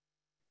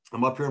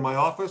 I'm up here in my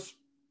office.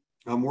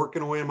 I'm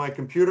working away on my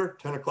computer,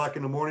 10 o'clock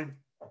in the morning,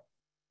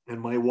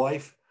 and my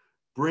wife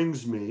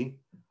brings me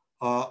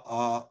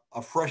a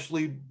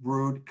freshly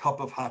brewed cup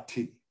of hot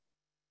tea.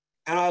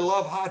 And I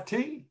love hot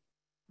tea.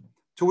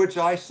 To which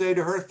I say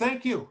to her,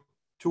 thank you.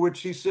 To which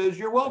she says,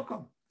 you're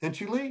welcome. And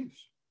she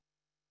leaves.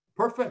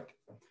 Perfect.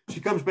 She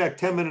comes back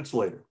 10 minutes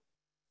later.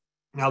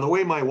 Now, the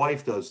way my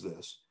wife does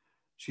this,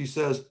 she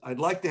says, I'd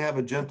like to have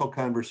a gentle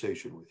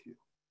conversation with you.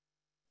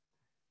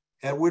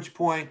 At which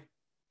point,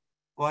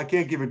 well, I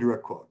can't give a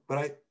direct quote,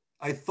 but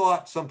I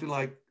thought something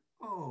like,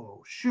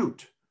 oh,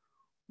 shoot,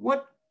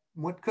 what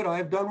could I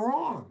have done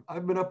wrong?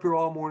 I've been up here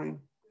all morning.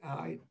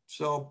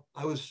 So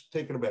I was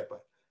taken aback by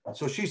it.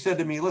 So she said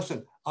to me,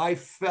 listen, I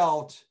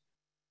felt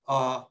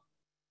a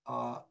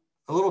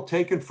little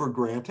taken for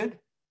granted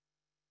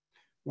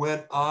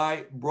when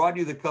I brought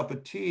you the cup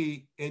of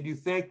tea and you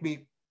thanked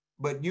me,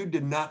 but you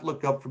did not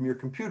look up from your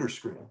computer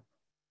screen.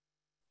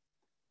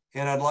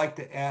 And I'd like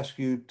to ask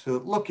you to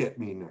look at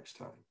me next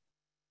time.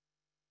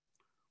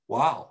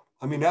 Wow.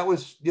 I mean, that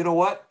was, you know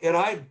what? And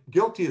I'm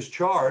guilty as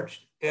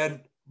charged. And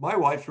my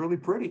wife's really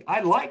pretty. I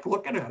like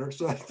looking at her.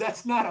 So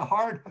that's not a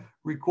hard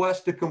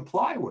request to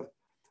comply with.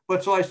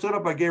 But so I stood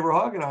up, I gave her a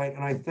hug, and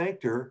I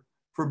thanked her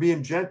for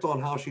being gentle in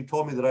how she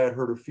told me that I had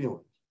hurt her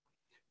feelings.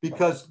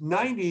 Because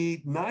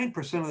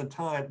 99% of the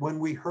time when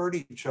we hurt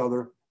each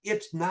other,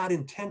 it's not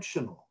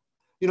intentional.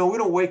 You know,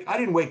 I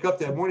didn't wake up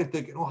that morning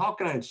thinking, oh, how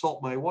can I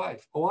insult my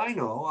wife? Oh, I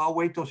know. I'll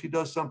wait till she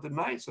does something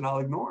nice and I'll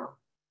ignore her.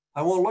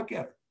 I won't look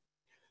at her.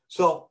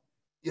 So,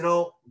 you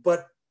know,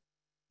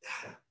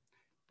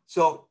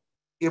 so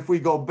if we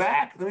go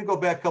back, let me go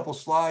back a couple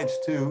slides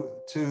to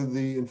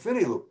the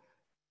infinity loop.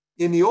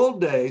 In the old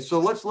days, so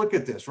let's look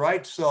at this,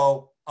 right?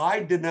 So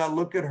I did not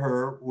look at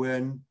her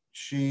when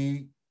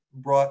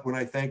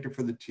I thanked her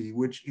for the tea,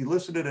 which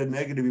elicited a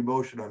negative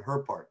emotion on her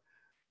part.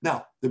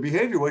 Now, the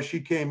behavior was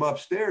she came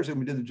upstairs and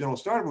we did the general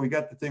startup and we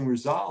got the thing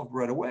resolved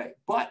right away.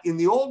 But in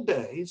the old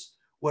days,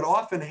 what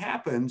often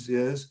happens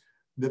is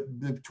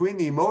between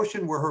the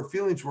emotion where her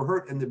feelings were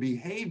hurt and the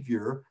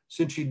behavior,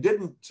 since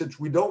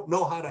we don't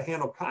know how to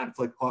handle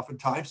conflict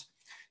oftentimes,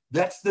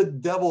 that's the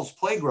devil's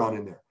playground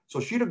in there. So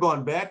she'd have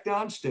gone back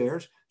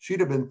downstairs. She'd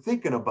have been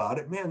thinking about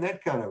it. Man, that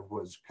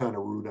was kind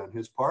of rude on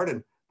his part.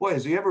 And boy,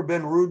 has he ever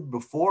been rude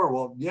before?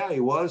 Well, yeah, he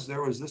was.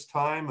 There was this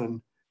time,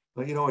 and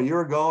you know, a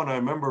year ago, and I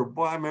remember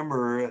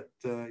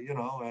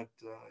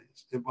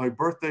at my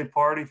birthday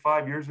party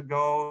 5 years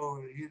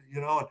ago,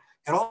 you know,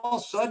 and all of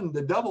a sudden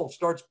the devil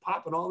starts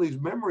popping all these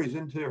memories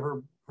into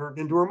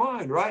her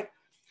mind, right?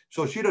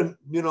 So she'd have,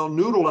 you know,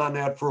 noodled on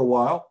that for a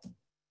while.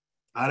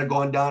 I'd have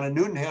gone down at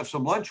noon and have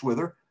some lunch with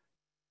her,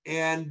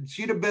 and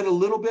she'd have been a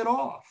little bit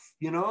off,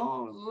 you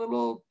know, a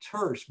little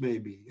terse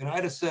maybe. And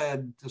I'd have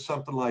said to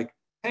something like,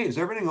 hey, is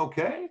everything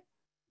okay?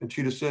 And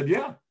she'd have said,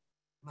 yeah.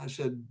 And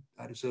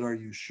I'd have said, are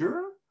you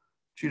sure?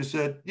 She'd have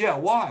said, yeah,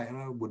 why? And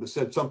I would have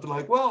said something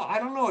like, well, I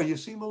don't know. You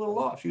seem a little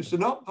off. She said,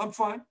 no, I'm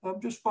fine.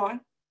 I'm just fine.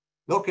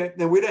 Okay.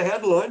 Then we'd have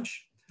had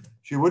lunch.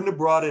 She wouldn't have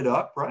brought it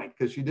up, right?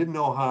 Because she didn't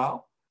know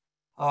how.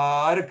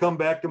 I'd have come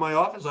back to my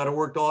office. I'd have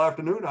worked all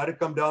afternoon. I'd have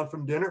come down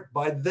from dinner.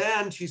 By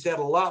then, she's had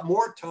a lot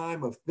more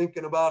time of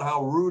thinking about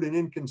how rude and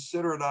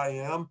inconsiderate I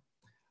am.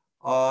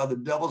 The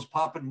devil's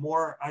popping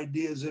more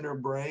ideas in her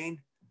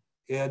brain.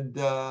 And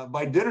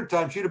by dinner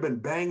time, she'd have been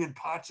banging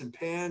pots and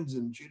pans,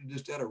 and she'd have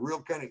just had a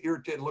real kind of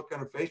irritated look on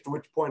her face, to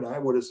which point I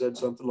would have said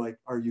something like,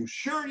 are you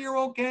sure you're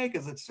okay?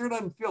 Because it sure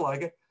doesn't feel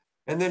like it.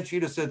 And then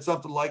she'd have said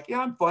something like, yeah,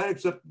 I'm fine,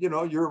 except, you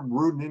know, you're a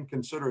rude and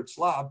inconsiderate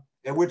slob.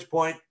 At which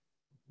point,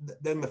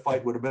 then the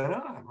fight would have been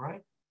on,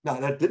 right? Now,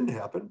 that didn't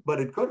happen, but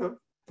it could have.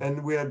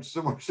 And we had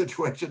similar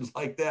situations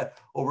like that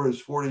over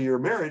his 40-year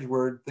marriage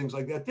where things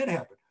like that did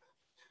happen.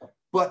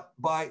 But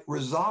by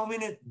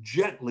resolving it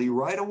gently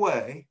right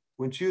away,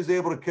 when she was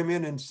able to come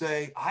in and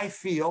say, I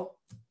feel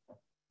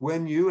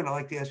when you, and I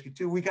like to ask you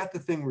too, we got the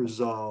thing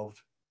resolved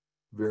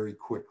very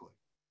quickly.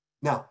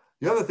 Now,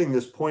 the other thing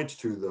this points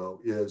to, though,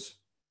 is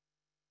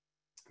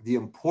the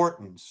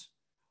importance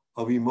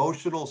of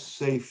emotional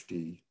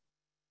safety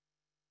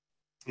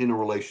in a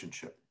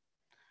relationship.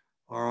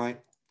 All right.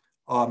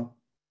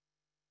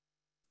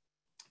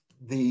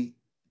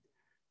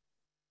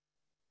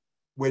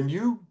 When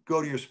you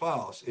go to your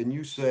spouse and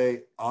you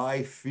say,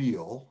 I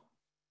feel,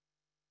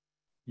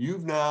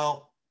 you've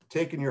now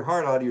taken your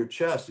heart out of your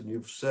chest and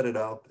you've set it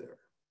out there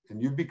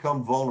and you've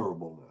become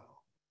vulnerable now.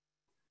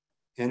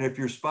 And if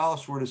your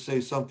spouse were to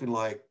say something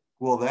like,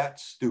 well,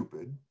 that's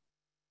stupid,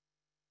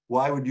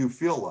 why would you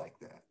feel like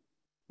that?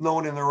 No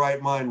one in their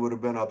right mind would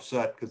have been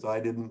upset because I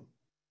didn't,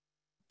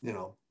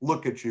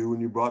 look at you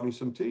when you brought me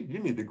some tea. You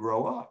need to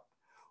grow up.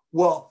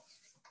 Well,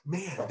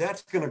 man,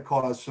 that's going to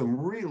cause some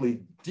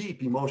really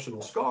deep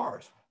emotional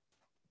scars.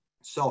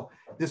 So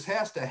this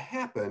has to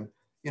happen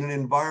in an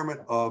environment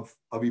of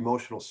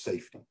emotional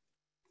safety.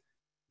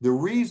 The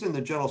reason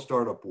the Gentle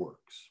Startup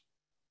works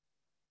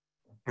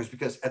is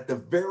because at the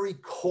very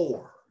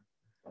core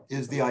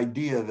is the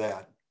idea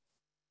that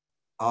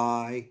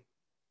I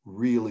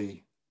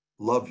really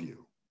love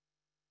you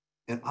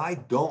and I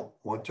don't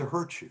want to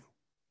hurt you.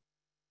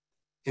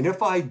 And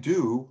if I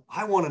do,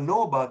 I want to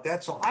know about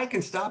that so I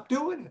can stop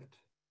doing it.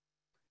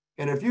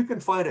 And if you can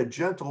find a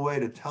gentle way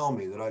to tell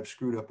me that I've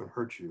screwed up and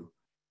hurt you,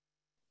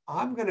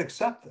 I'm going to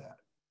accept that.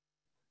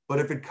 But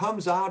if it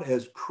comes out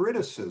as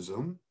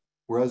criticism,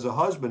 where as a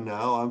husband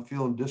now, I'm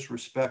feeling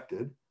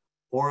disrespected,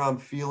 or I'm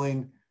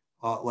feeling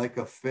like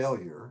a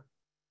failure,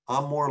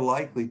 I'm more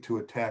likely to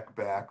attack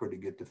back or to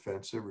get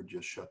defensive or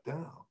just shut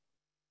down.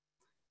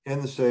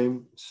 And the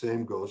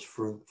same goes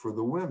for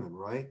the women,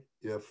 right?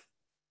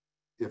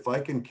 If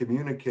I can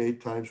communicate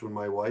times when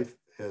my wife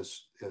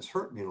has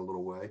hurt me in a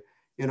little way,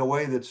 in a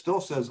way that still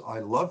says, I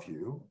love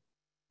you,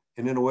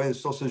 and in a way that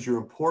still says, you're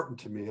important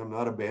to me, I'm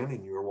not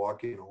abandoning you or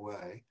walking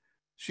away,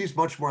 she's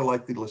much more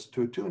likely to listen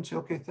to it too and say,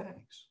 okay,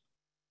 thanks.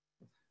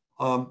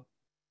 But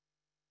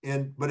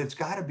it's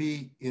got to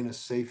be in a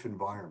safe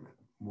environment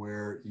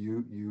where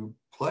you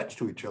pledge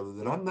to each other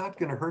that I'm not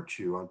going to hurt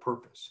you on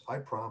purpose, I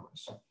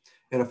promise.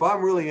 And if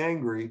I'm really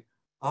angry,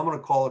 I'm going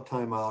to call a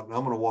timeout and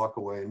I'm going to walk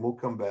away and we'll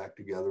come back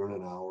together in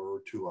an hour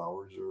or 2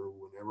 hours or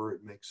whenever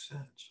it makes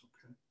sense.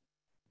 Okay.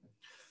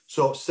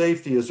 So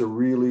safety is a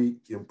really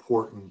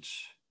important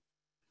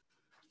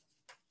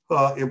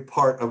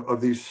part of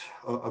these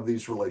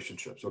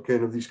relationships, okay,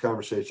 and of these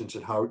conversations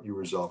and how you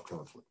resolve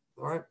conflict.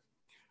 All right.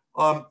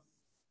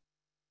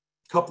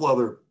 Couple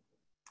other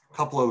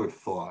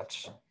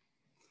thoughts.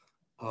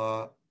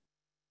 The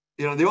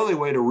only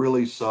way to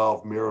really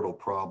solve marital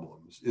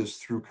problems is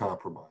through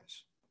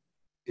compromise.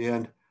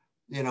 And,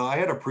 I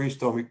had a priest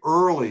tell me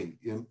early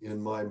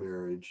in my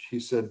marriage, he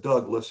said,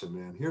 Doug, listen,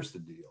 man, here's the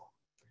deal.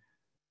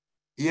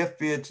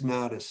 If it's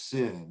not a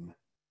sin,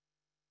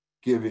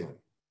 give in.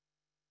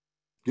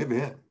 Give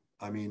in.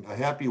 I mean, a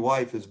happy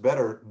wife is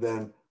better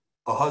than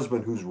a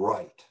husband who's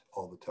right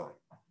all the time.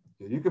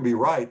 You could be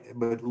right,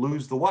 but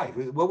lose the wife.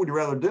 What would you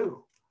rather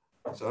do?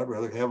 So I'd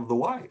rather have the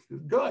wife.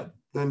 Good.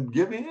 Then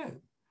give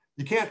in.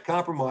 You can't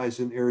compromise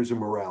in areas of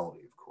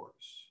morality, of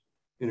course,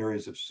 in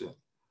areas of sin.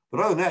 But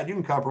other than that, you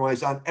can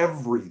compromise on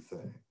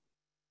everything.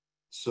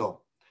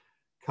 So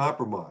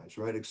compromise,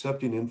 right?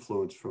 Accepting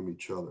influence from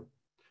each other.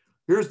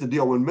 Here's the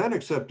deal. When men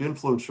accept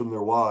influence from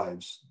their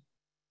wives,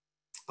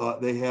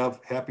 they have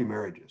happy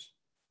marriages.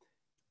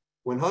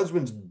 When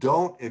husbands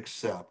don't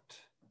accept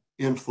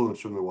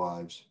influence from their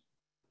wives,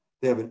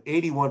 they have an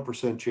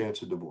 81%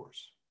 chance of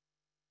divorce.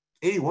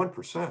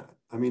 81%.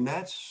 I mean,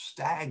 that's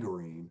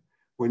staggering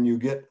when you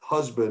get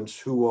husbands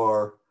who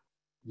are,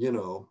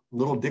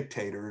 little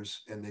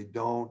dictators and they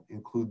don't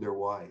include their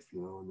wife,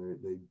 and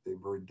they're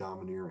very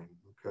domineering.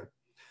 Okay.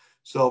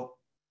 So,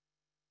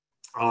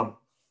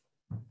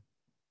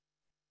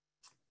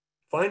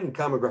 finding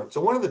common ground.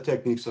 So one of the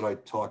techniques that I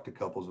talk to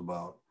couples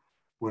about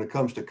when it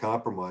comes to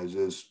compromise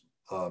is,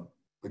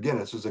 again,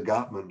 this is a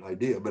Gottman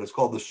idea, but it's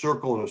called the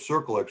circle in a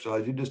circle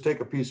exercise. You just take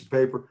a piece of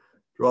paper,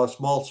 draw a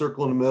small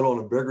circle in the middle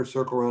and a bigger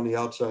circle around the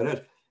outside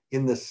edge.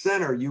 In the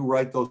center, you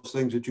write those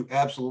things that you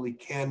absolutely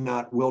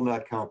will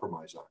not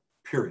compromise on,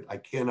 period. I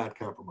cannot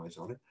compromise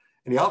on it.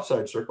 And the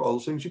outside circle, all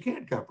those things you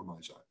can't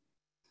compromise on.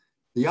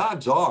 The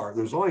odds are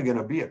there's only going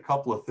to be a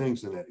couple of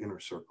things in that inner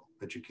circle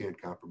that you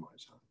can't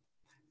compromise on.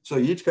 So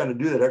you each kind of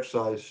do that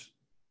exercise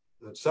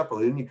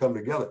separately, and you come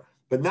together.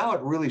 But now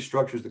it really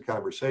structures the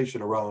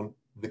conversation around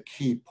the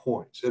key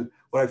points. And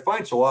what I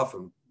find so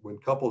often when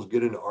couples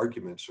get into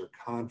arguments or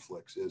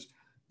conflicts is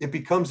it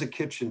becomes a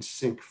kitchen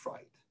sink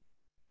fight.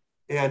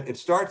 And it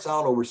starts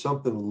out over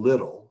something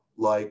little,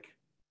 like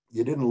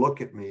you didn't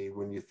look at me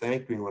when you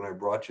thanked me when I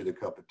brought you the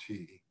cup of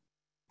tea.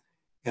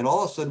 And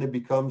all of a sudden it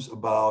becomes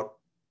about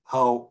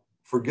how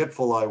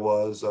forgetful I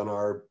was on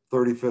our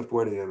 35th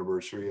wedding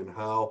anniversary and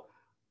how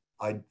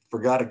I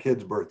forgot a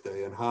kid's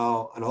birthday and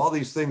all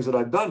these things that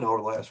I've done over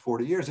the last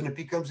 40 years. And it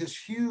becomes this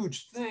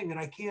huge thing.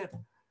 And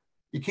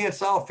you can't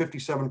solve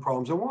 57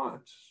 problems at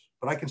once,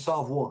 but I can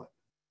solve one.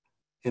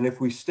 And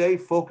if we stay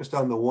focused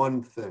on the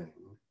one thing,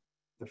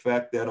 the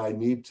fact that I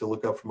need to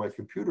look up from my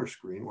computer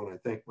screen when I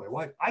thank my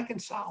wife, I can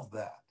solve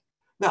that.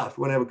 Now, if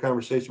we want to have a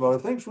conversation about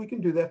other things, we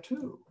can do that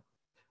too.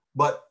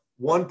 But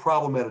one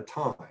problem at a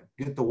time.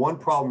 Get the one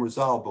problem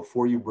resolved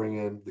before you bring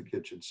in the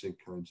kitchen sink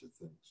kinds of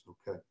things,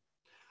 okay?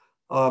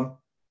 And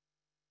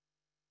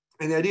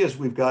the idea is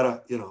we've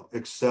got to,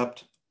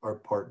 accept our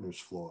partner's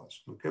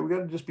flaws. Okay, we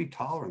got to just be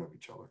tolerant of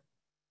each other.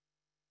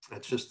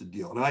 That's just the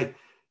deal. And I,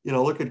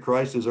 look at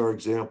Christ as our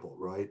example,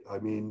 right? I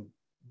mean,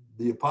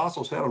 the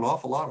apostles had an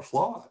awful lot of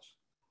flaws.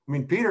 I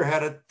mean, Peter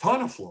had a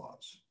ton of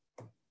flaws.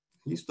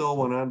 He still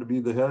went on to be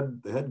the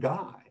head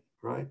guy,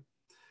 right?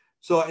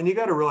 So, and you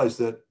got to realize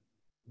that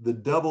the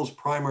devil's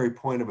primary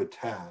point of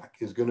attack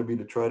is going to be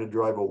to try to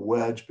drive a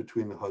wedge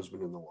between the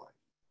husband and the wife.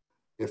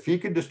 If he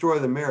could destroy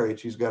the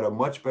marriage, he's got a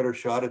much better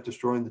shot at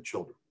destroying the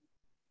children.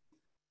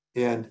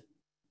 And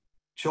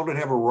children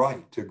have a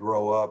right to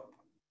grow up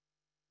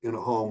in a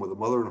home with a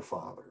mother and a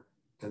father,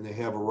 and they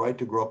have a right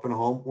to grow up in a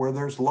home where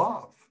there's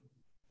love.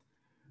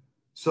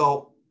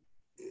 So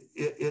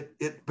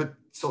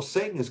so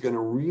Satan is going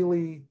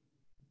to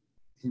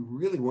he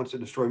really wants to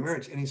destroy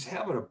marriage, and he's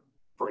having a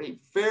pretty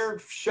fair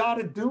shot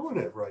at doing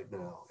it right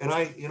now. And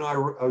I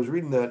was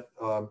reading that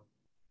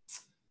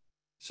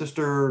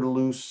Sister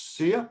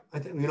Lucia, I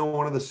think,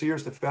 one of the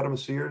seers, the Fatima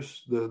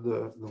seers,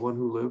 the one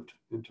who lived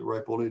into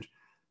ripe old age,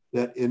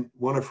 that in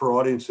one of her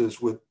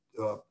audiences with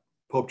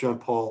Pope John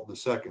Paul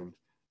II,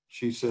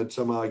 she said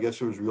somehow, I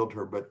guess it was real to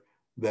her, but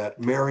that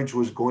marriage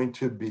was going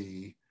to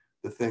be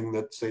the thing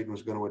that Satan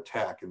was going to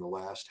attack in the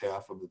last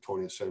half of the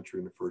 20th century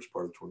and the first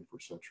part of the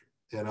 21st century.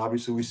 And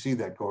obviously we see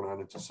that going on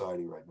in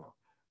society right now.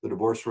 The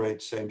divorce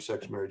rate,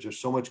 same-sex marriage, there's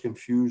so much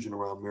confusion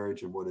around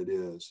marriage and what it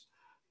is,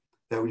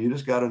 that you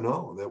just got to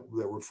know that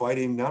we're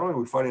fighting, not only are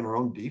we fighting our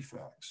own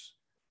defects,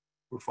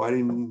 we're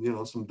fighting,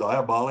 some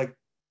diabolic,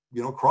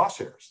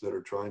 crosshairs that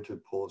are trying to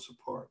pull us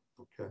apart,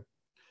 okay?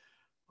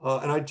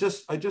 And I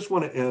just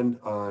want to end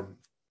on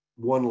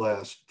one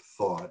last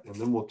thought, and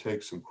then we'll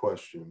take some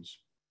questions.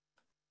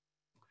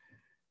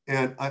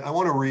 And I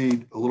want to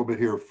read a little bit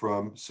here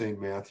from St.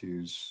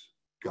 Matthew's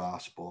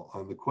Gospel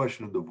on the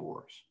question of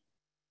divorce,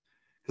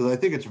 because I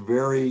think it's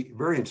very,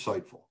 very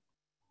insightful.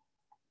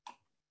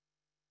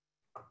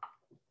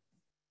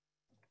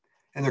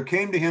 And there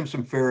came to him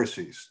some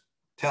Pharisees,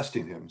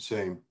 testing him,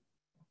 saying,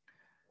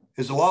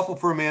 is it lawful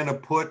for a man to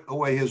put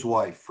away his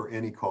wife for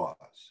any cause?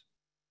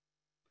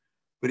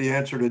 But he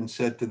answered and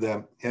said to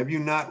them, have you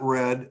not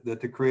read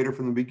that the Creator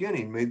from the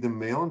beginning made them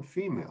male and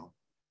female,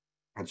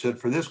 and said,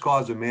 for this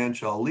cause a man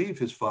shall leave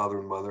his father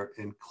and mother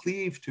and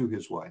cleave to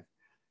his wife,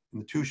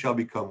 and the two shall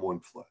become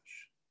one flesh.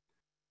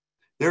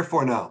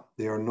 Therefore now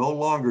they are no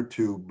longer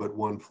two, but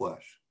one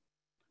flesh.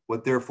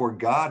 What therefore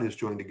God has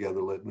joined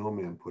together, let no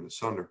man put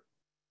asunder.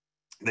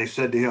 They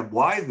said to him,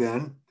 why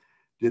then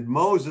did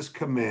Moses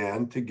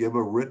command to give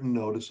a written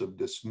notice of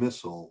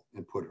dismissal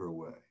and put her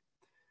away?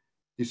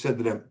 He said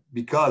to them,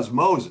 because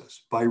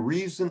Moses, by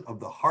reason of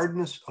the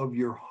hardness of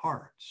your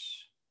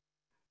hearts,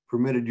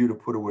 permitted you to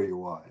put away your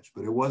wives,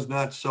 but it was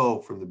not so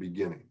from the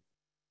beginning.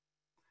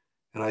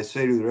 And I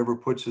say to you that whoever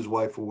puts his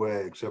wife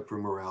away except for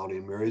immorality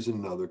and marries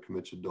another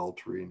commits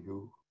adultery, and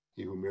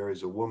he who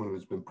marries a woman who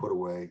has been put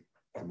away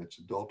commits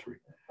adultery.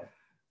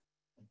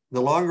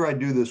 The longer I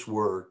do this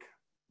work,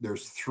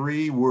 there's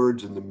three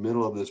words in the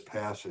middle of this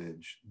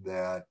passage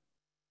that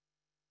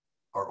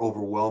are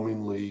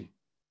overwhelmingly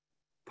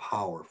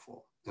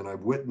powerful. And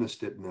I've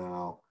witnessed it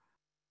now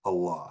a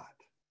lot.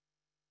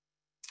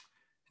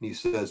 And he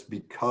says,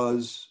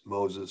 because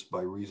Moses,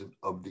 by reason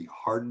of the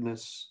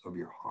hardness of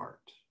your heart.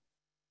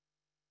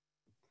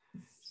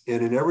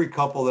 And in every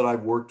couple that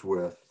I've worked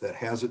with that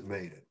hasn't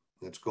made it,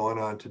 that's gone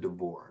on to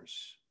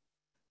divorce,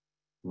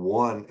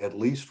 at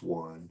least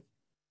one,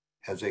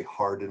 has a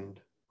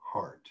hardened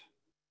heart.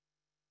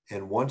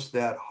 And once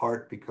that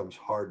heart becomes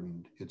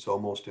hardened, it's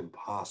almost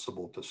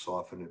impossible to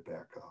soften it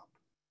back up.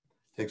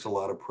 It takes a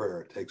lot of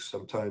prayer. It takes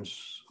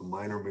sometimes a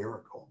minor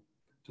miracle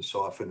to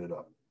soften it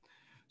up.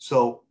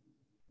 So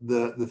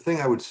the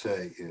thing I would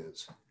say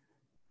is,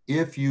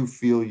 if you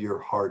feel your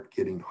heart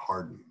getting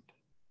hardened,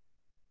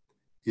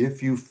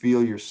 if you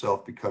feel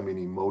yourself becoming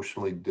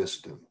emotionally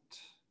distant,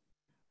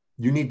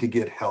 you need to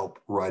get help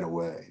right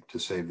away to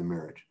save the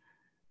marriage.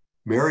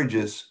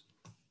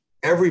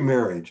 Every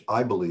marriage,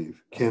 I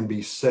believe, can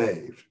be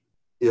saved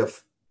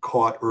if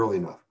caught early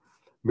enough.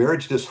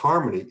 Marriage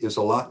disharmony is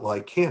a lot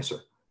like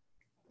cancer.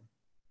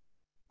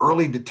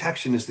 Early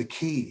detection is the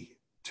key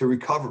to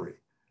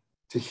recovery,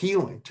 to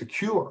healing, to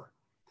cure.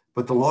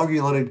 But the longer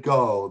you let it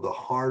go, the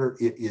harder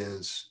it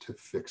is to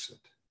fix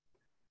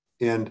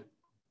it. And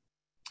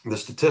the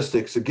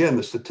statistics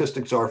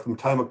are from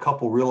the time a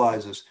couple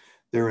realizes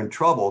they're in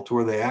trouble to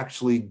where they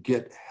actually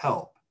get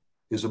help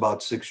is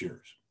about 6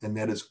 years. And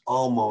that is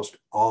almost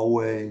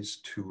always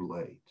too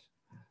late.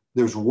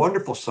 There's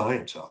wonderful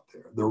science out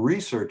there. The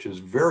research is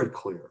very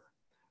clear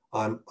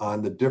on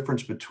the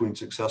difference between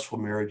successful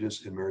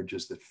marriages and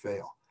marriages that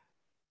fail.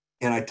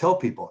 And I tell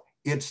people,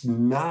 it's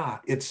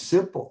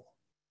simple.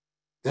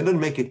 That doesn't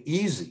make it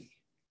easy,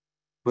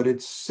 but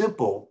it's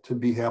simple to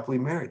be happily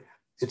married.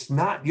 You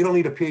don't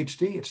need a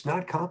PhD. It's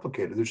not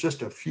complicated. There's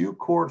just a few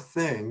core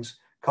things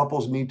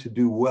couples need to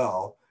do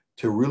well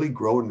to really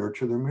grow and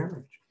nurture their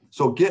marriage.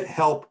 So get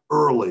help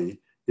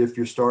early if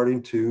you're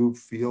starting to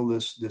feel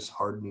this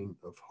hardening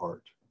of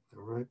heart.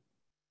 All right.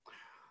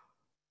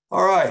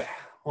 All right.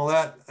 Well,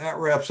 that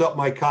wraps up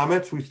my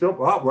comments. We still,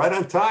 wow, right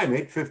on time,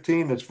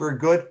 8:15. That's very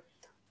good.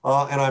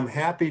 And I'm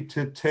happy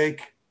to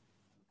take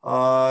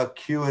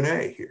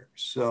Q&A here.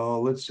 So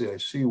let's see, I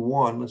see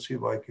one. Let's see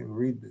if I can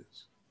read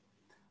this.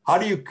 How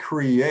do you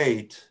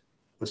create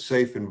a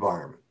safe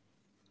environment?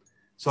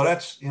 So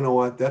that's, you know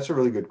what, that's a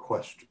really good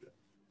question.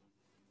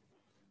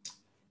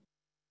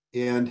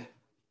 And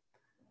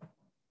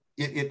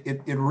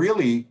it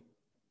really,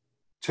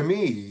 to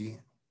me,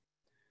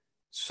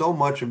 so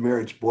much of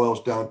marriage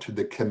boils down to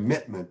the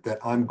commitment that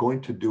I'm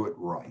going to do it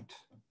right,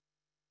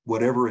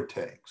 whatever it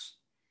takes.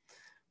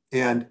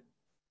 And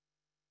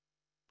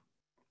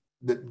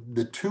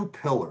the two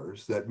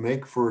pillars that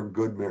make for a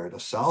good marriage, a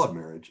solid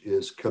marriage,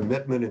 is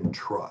commitment and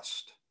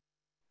trust.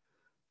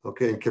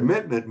 Okay, and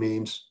commitment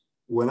means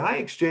when I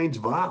exchange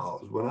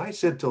vows, when I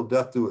said till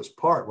death do us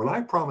part, when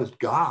I promised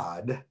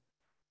God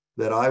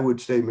that I would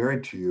stay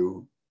married to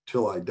you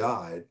till I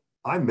died,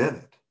 I meant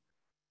it.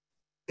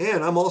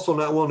 And I'm also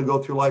not willing to go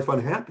through life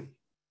unhappy.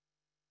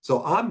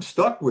 So I'm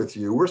stuck with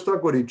you. We're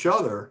stuck with each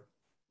other,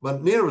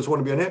 but neither of us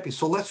want to be unhappy.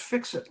 So let's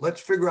fix it.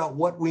 Let's figure out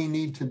what we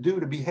need to do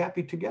to be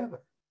happy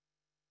together.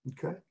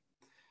 Okay.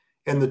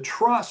 And the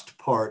trust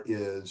part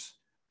is,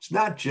 it's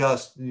not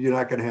just you're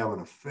not going to have an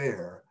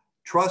affair.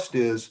 Trust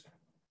is,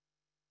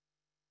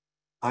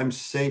 I'm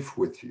safe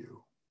with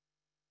you.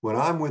 When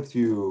I'm with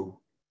you,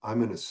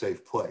 I'm in a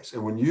safe place.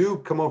 And when you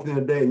come over the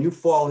end of the day and you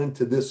fall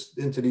into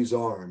these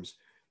arms,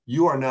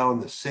 you are now in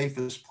the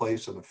safest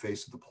place on the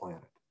face of the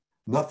planet.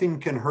 Nothing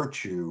can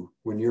hurt you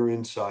when you're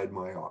inside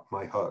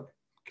my hug.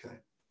 Okay.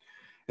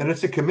 And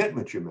it's a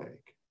commitment you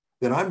make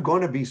that I'm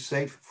going to be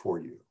safe for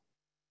you.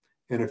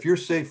 And if you're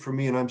safe for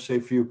me and I'm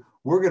safe for you,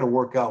 we're going to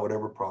work out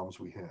whatever problems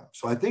we have.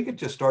 So I think it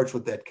just starts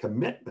with that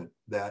commitment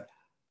that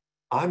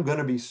I'm going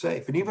to be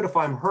safe. And even if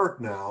I'm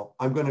hurt now,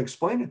 I'm going to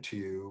explain it to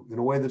you in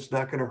a way that's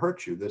not going to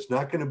hurt you. That's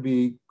not going to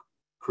be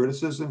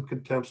criticism,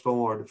 contempt,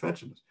 stonewall, or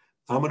defensiveness.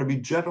 I'm going to be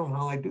gentle in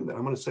how I do that.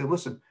 I'm going to say,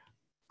 listen,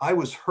 I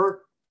was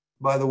hurt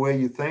by the way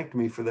you thanked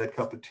me for that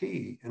cup of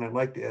tea, and I'd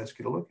like to ask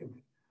you to look at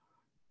me.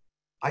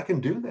 I can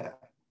do that.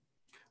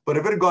 But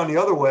if it had gone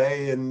the other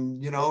way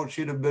and, you know,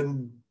 she'd have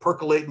been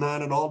percolating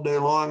on it all day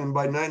long, and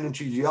by night and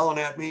she's yelling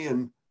at me,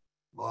 and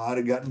well, I'd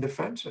have gotten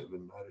defensive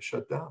and I'd have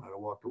shut down. I'd have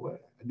walked away.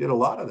 I did a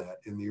lot of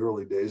that in the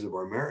early days of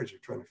our marriage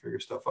of trying to figure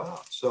stuff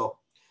out. So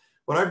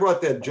when I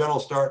brought that gentle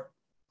start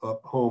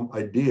up home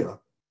idea,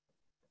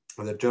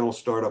 or that gentle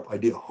startup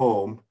idea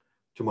home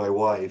to my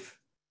wife,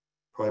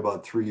 probably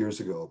about 3 years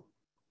ago,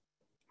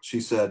 she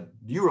said,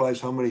 do you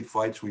realize how many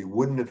fights we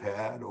wouldn't have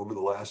had over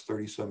the last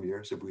 30 some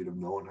years if we'd have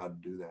known how to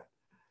do that?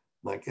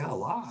 I'm like, yeah, a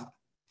lot.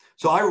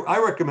 So I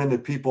recommend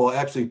that people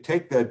actually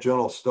take that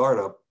gentle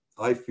startup,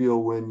 I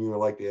feel when you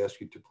like to ask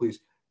you to please,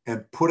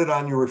 and put it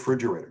on your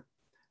refrigerator.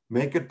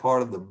 Make it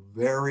part of the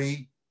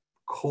very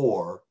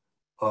core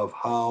of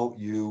how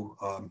you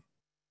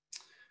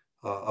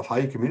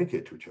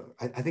communicate to each other.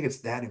 I think it's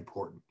that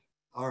important.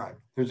 All right,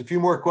 there's a few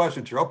more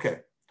questions here. Okay,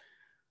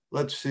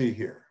 let's see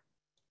here.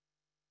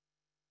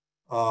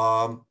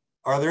 Are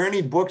there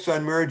any books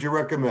on marriage you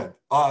recommend?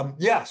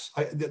 Yes,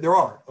 there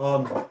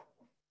are.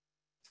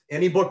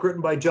 Any book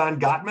written by John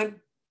Gottman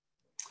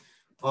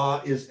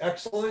is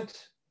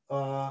excellent.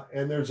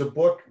 And there's a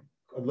book,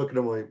 I'm looking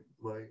at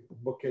my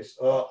bookcase,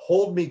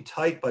 Hold Me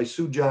Tight by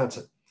Sue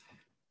Johnson.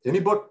 Any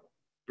book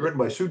written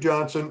by Sue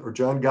Johnson or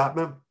John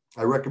Gottman,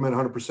 I recommend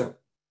 100%.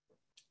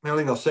 The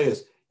only thing I'll say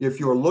is, if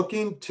you're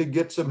looking to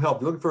get some help,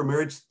 you're looking for a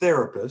marriage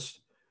therapist,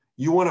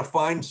 you want to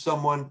find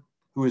someone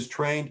who is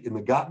trained in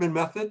the Gottman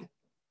method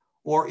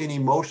or in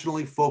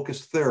emotionally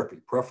focused therapy,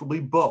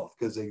 preferably both,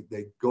 because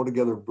they go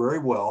together very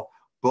well,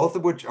 both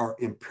of which are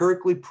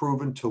empirically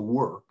proven to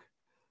work.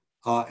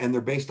 And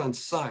they're based on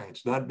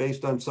science, not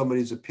based on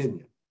somebody's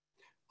opinion.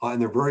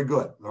 And they're very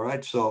good, all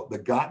right? So the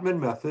Gottman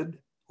method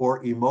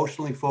or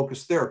emotionally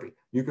focused therapy.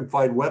 You can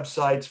find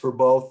websites for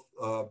both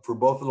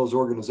of those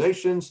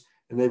organizations,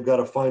 and they've got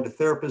a find a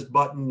therapist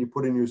button. You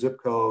put in your zip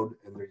code,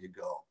 and there you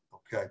go,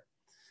 okay?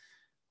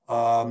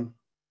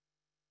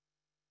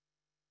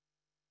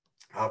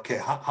 Okay,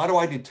 how do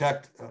I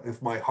detect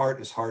if my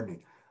heart is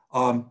hardening?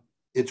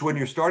 It's when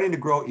you're starting to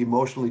grow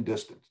emotionally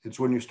distant. It's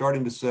when you're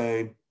starting to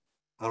say,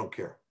 I don't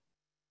care.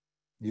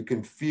 You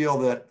can feel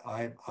that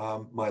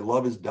my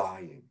love is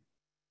dying,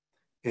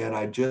 and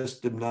I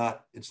just am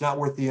not, it's not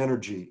worth the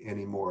energy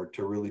anymore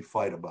to really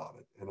fight about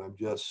it. And I'm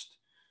just,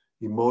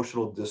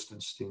 emotional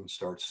distancing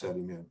starts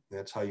setting in.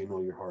 That's how you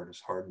know your heart is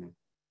hardening.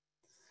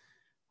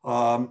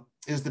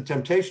 Is the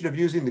temptation of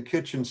using the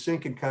kitchen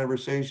sink in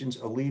conversations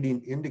a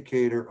leading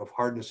indicator of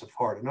hardness of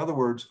heart? In other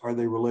words, are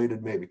they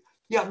related? Maybe.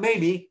 Yeah,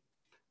 maybe.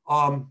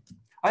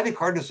 I think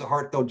hardness of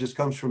heart, though, just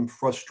comes from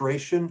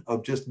frustration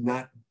of just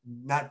not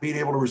being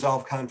able to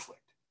resolve conflict.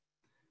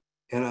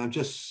 And I'm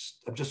just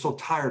so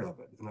tired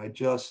of it. And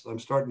I'm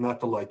starting not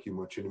to like you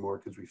much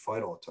anymore because we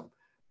fight all the time.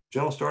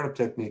 Gentle startup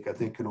technique, I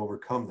think, can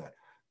overcome that.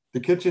 The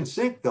kitchen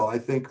sink, though, I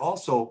think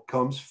also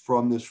comes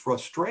from this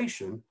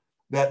frustration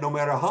that no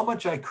matter how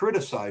much I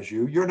criticize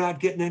you, you're not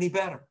getting any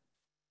better.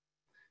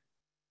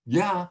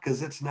 Yeah,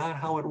 because it's not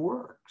how it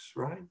works,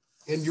 right?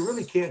 And you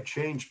really can't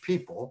change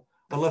people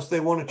unless they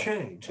want to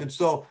change. And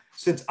so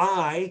since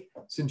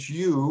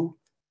you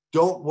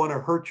don't want to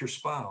hurt your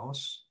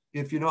spouse,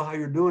 if you know how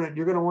you're doing it,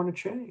 you're going to want to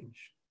change.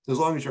 As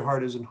long as your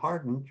heart isn't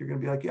hardened, you're going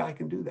to be like, yeah, I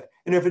can do that.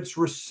 And if it's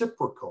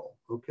reciprocal,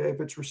 okay,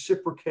 if it's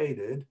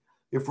reciprocated,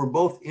 if we're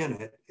both in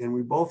it and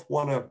we both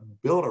want to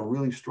build a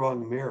really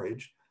strong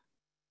marriage,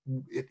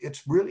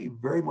 it's really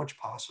very much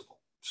possible.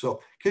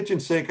 So kitchen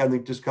sink, I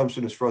think, just comes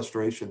to this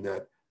frustration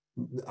that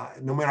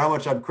no matter how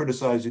much I'm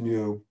criticizing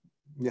you,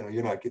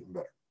 you're not getting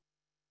better.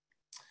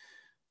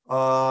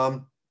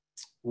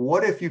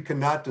 What if you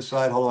cannot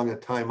decide how long a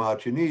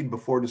timeout you need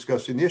before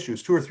discussing the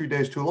issues? 2 or 3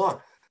 days too long?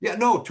 Yeah,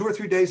 no, 2 or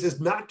 3 days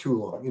is not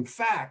too long. In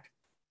fact,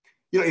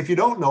 if you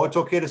don't know, it's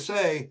okay to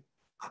say,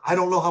 I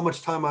don't know how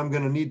much time I'm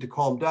going to need to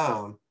calm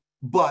down,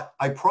 but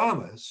I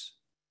promise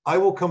I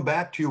will come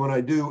back to you when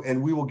I do,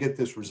 and we will get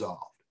this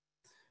resolved.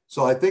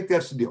 So I think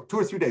that's the deal. 2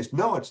 or 3 days.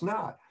 No, it's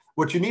not.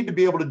 What you need to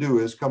be able to do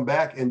is come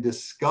back and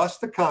discuss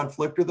the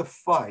conflict or the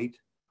fight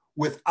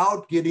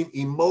without getting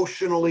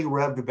emotionally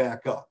revved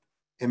back up.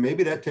 And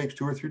maybe that takes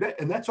 2 or 3 days,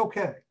 and that's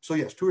okay. So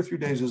yes, 2 or 3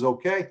 days is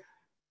okay.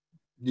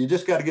 You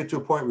just got to get to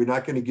a point where you're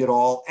not going to get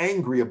all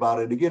angry about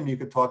it. Again, you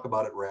can talk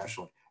about it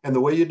rationally. And the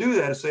way you do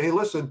that is say, hey,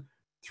 listen,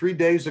 3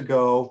 days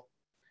ago,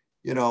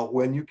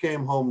 when you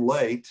came home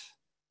late,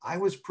 I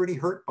was pretty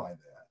hurt by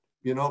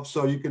that,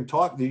 so you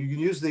can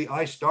use the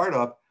I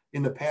startup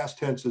in the past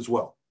tense as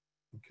well.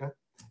 Okay.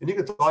 And you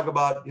can talk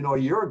about, a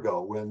year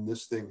ago when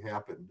this thing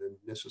happened and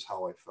this is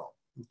how I felt.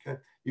 Okay.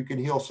 You can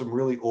heal some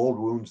really old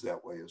wounds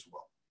that way as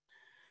well.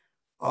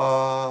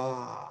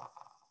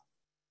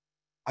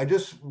 I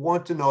just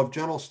want to know if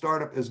gentle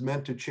startup is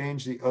meant to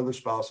change the other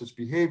spouse's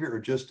behavior or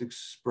just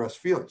express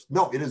feelings.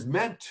 No, it is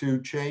meant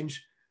to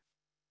change.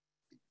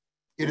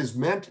 It is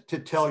meant to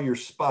tell your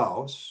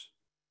spouse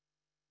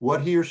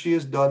what he or she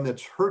has done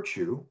that's hurt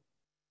you,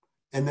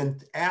 and then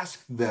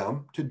ask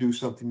them to do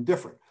something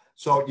different.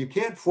 So you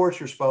can't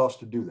force your spouse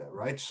to do that,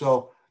 right?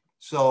 So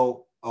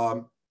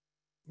in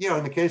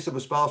the case of a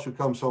spouse who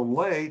comes home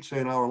late, say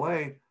an hour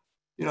late,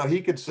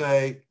 he could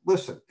say,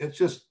 listen, it's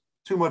just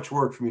too much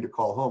work for me to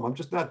call home. I'm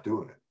just not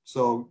doing it.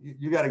 So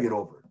you got to get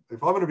over it.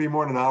 If I'm going to be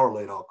more than an hour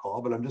late, I'll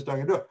call, but I'm just not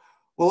going to do it.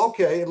 Well,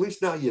 okay, at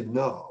least now you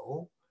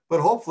know. But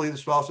hopefully the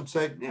spouse would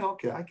say, yeah,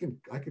 okay, I can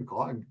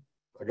call.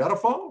 I got a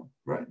phone,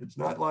 right? It's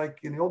not like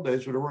in the old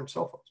days where there weren't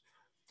cell phones.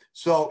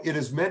 So it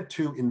is meant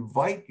to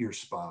invite your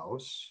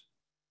spouse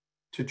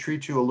to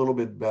treat you a little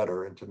bit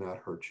better and to not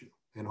hurt you.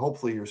 And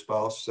hopefully your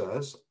spouse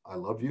says, I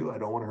love you, I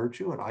don't want to hurt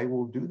you, and I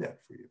will do that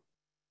for you.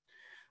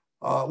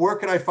 Where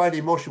can I find the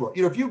emotion wheel?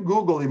 If you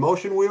Google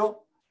emotion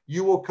wheel,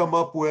 you will come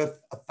up with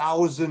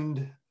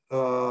 1,000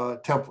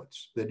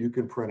 templates that you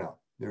can print out.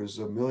 There's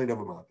 1 million of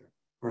them out there,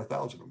 or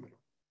 1,000 of them.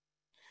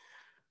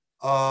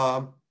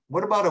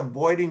 What about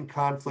avoiding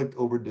conflict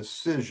over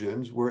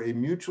decisions where a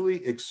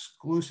mutually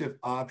exclusive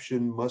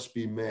option must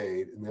be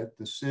made and that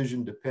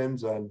decision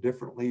depends on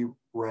differently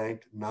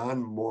ranked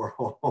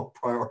non-moral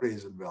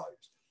priorities and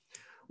values?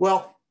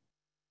 Well,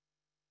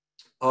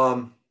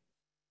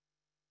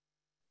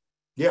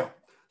 yeah.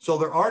 So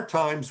there are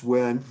times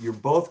when you're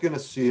both going to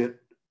see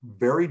it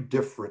very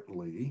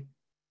differently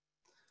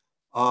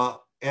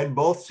and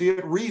both see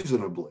it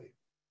reasonably,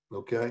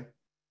 okay?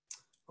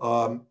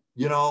 I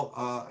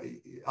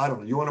don't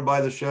know, you want to buy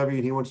the Chevy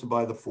and he wants to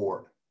buy the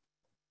Ford.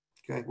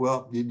 Okay,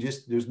 well, you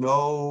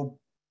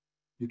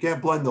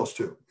can't blend those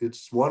two.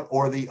 It's one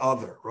or the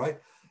other, right?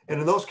 And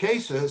in those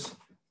cases,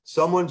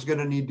 someone's going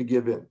to need to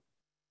give in.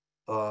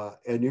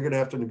 And you're going to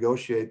have to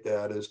negotiate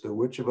that as to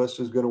which of us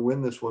is going to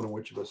win this one and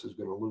which of us is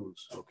going to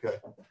lose, okay?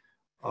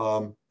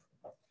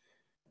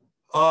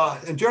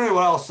 And generally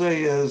what I'll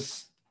say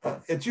is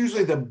it's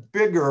usually the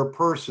bigger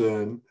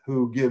person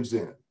who gives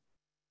in.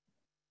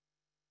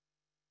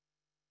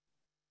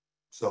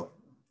 So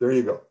there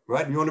you go,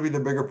 right? You want to be the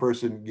bigger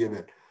person, give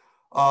in.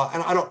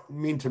 And I don't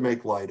mean to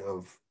make light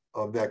of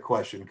that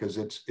question because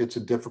it's a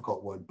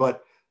difficult one,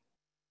 but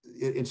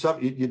it's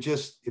something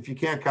if you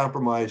can't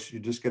compromise,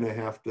 you're just going to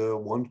have to,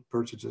 one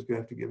person's just going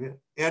to have to give in.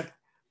 And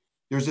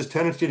there's this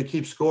tendency to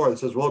keep score that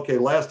says, well, okay,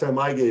 last time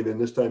I gave in,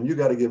 this time you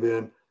got to give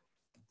in.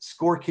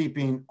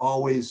 Scorekeeping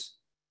always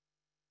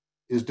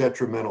is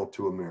detrimental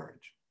to a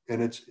marriage.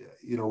 And it's,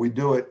 we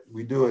do it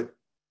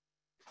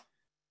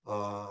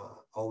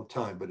all the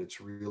time, but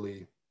it's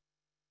really,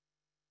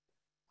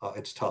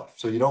 it's tough.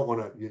 So you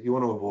want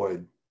to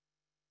avoid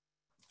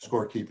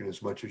scorekeeping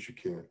as much as you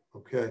can,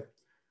 okay?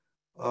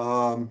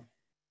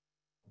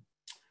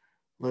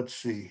 Let's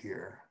see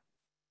here.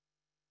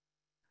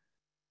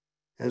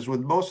 As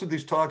with most of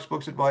these talks,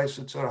 books, advice,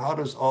 etc., how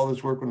does all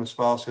this work when the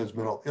spouse has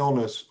mental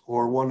illness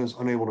or one is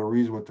unable to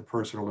reason with the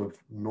person or live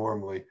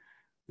normally?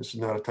 This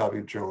is not a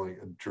topic generally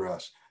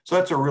addressed. So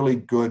that's a really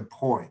good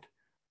point.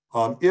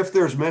 If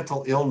there's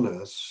mental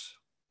illness,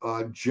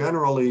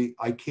 generally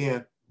I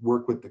can't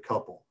work with the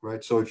couple,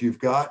 right? So if you've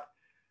got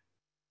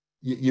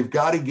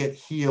to get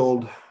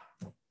healed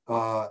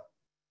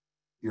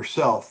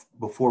yourself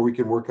before we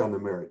can work on the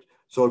marriage.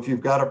 So if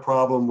you've got a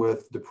problem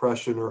with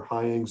depression or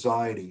high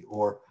anxiety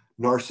or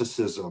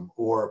narcissism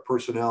or a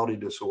personality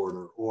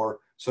disorder or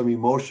some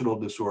emotional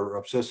disorder,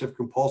 obsessive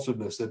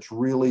compulsiveness that's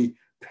really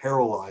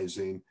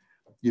paralyzing,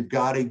 you've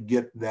got to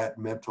get that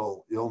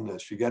mental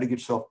illness. You got to get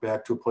yourself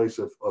back to a place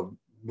of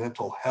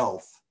mental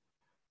health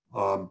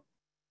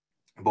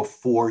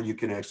before you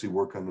can actually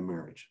work on the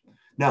marriage.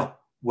 Now,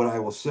 what I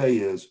will say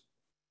is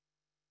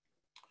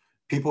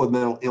people with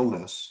mental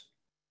illness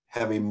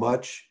have a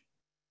much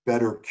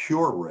better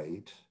cure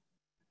rate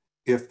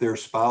if their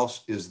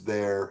spouse is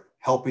there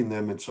helping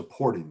them and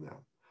supporting them.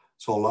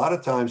 So a lot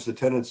of times the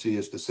tendency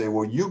is to say,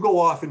 well, you go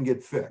off and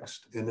get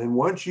fixed. And then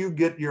once you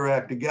get your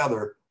act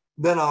together,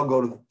 then I'll go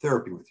to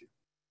therapy with you.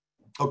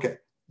 Okay,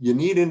 you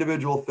need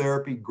individual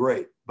therapy,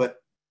 great.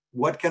 But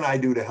what can I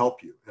do to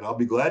help you? And I'll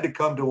be glad to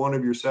come to one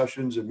of your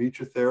sessions and meet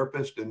your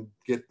therapist and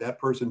get that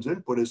person's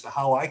input as to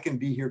how I can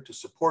be here to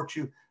support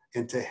you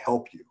and to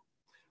help you.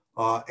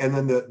 And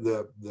then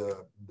the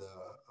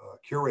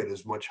cure rate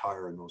is much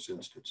higher in those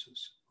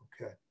instances.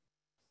 Okay.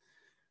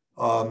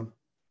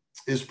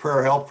 Is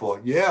prayer helpful?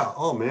 Yeah.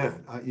 Oh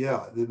man.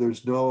 Yeah.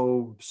 There's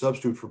no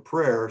substitute for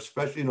prayer,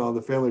 especially,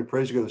 the family that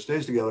prays together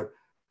stays together.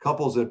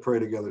 Couples that pray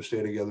together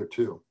stay together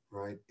too.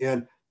 Right.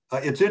 And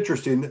it's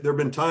interesting. There have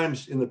been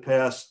times in the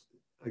past,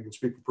 I can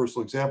speak from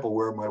personal example,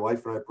 where my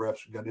wife and I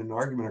perhaps got in an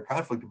argument or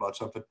conflict about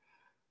something.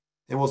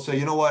 And we'll say,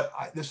 you know what,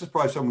 this is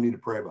probably something we need to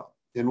pray about.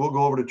 And we'll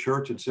go over to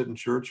church and sit in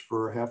church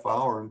for a half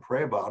hour and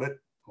pray about it,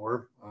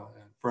 or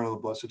in front of the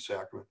Blessed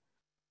Sacrament.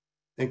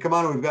 And come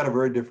on, we've got a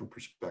very different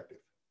perspective.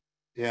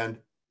 And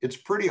it's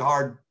pretty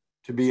hard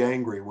to be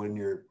angry when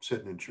you're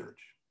sitting in church.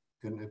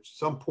 And at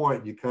some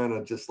point, you kind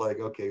of just like,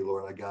 okay,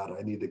 Lord, I got it.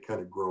 I need to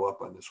kind of grow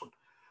up on this one.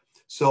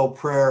 So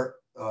prayer,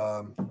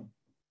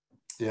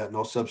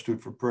 no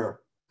substitute for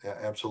prayer. Yeah,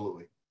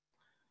 absolutely.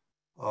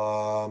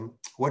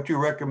 What do you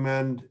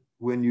recommend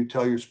when you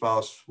tell your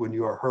spouse when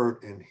you are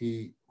hurt and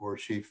he or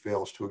she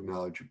fails to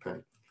acknowledge your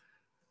pain?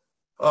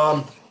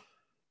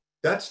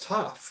 That's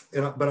tough,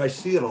 but I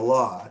see it a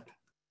lot.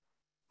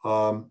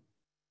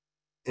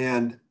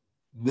 And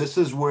this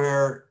is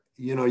where,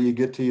 you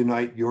get to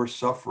unite your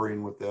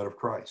suffering with that of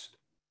Christ.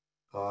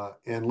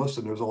 And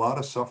listen, there's a lot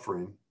of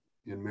suffering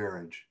in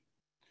marriage.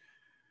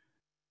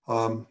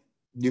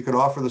 You can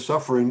offer the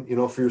suffering,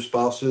 for your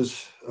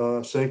spouse's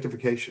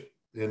sanctification,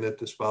 and that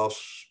the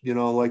spouse,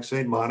 like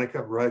Saint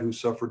Monica, right, who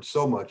suffered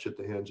so much at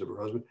the hands of her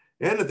husband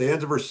and at the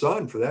hands of her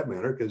son, for that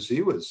matter, because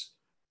he was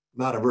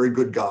not a very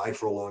good guy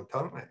for a long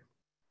time.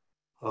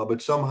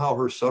 But somehow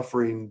her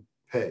suffering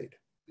paid,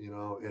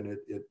 and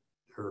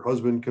her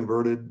husband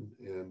converted,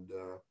 and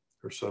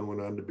her son went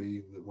on to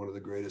be one of the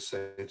greatest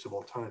saints of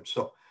all time.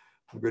 So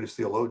the greatest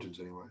theologians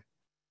anyway.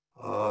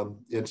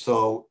 And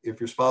so if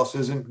your spouse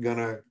isn't going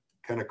to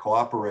kind of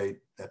cooperate,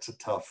 it's a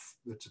tough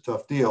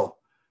deal.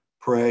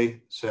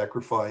 Pray,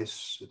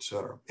 sacrifice,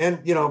 etc. And,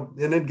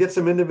 and then get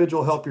some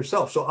individual help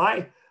yourself. So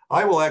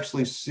I will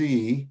actually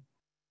see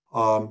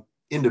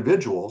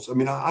individuals. I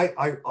mean, I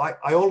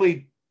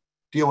only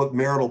deal with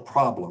marital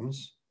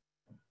problems,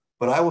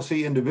 but I will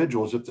see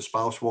individuals if the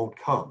spouse won't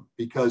come,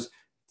 because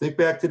think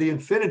back to the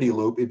infinity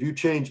loop. If you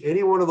change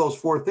any one of those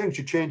four things,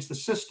 you change the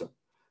system.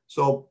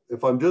 So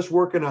if I'm just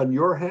working on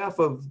your half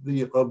of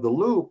the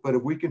loop, but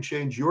if we can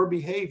change your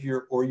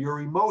behavior or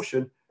your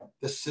emotion,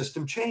 the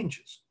system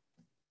changes.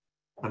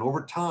 And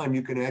over time,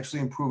 you can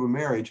actually improve a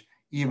marriage,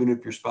 even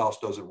if your spouse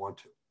doesn't want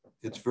to.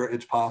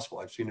 It's possible.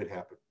 I've seen it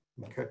happen.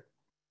 Okay.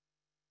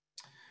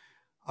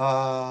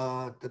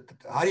 How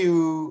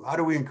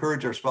do we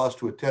encourage our spouse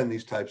to attend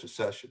these types of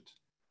sessions?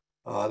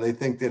 They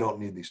think they don't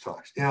need these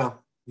talks. Yeah,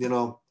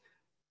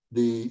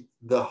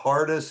 the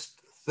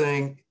hardest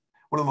thing,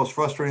 one of the most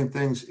frustrating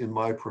things in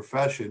my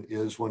profession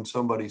is when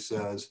somebody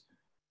says,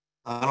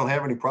 I don't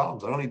have any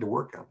problems. I don't need to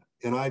work on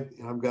it. And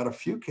I've got a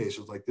few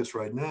cases like this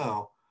right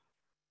now.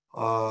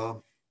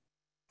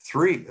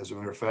 3, as a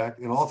matter of fact,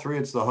 and all 3,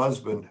 it's the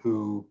husband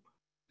who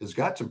has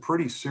got some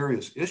pretty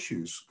serious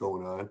issues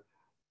going on,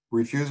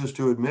 refuses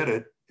to admit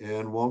it,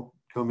 and won't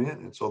come in.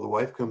 And so the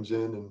wife comes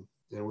in,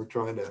 and we're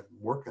trying to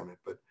work on it.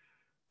 But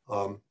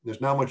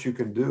there's not much you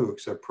can do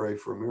except pray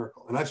for a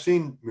miracle. And I've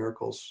seen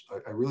miracles.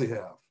 I really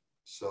have.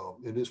 So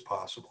it is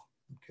possible.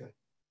 Okay.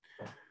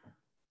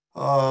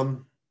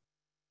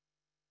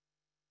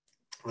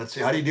 Let's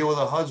see. How do you deal with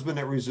a husband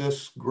that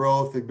resists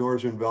growth,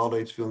 ignores, or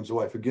invalidates feelings of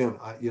wife? Again,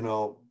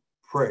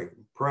 pray,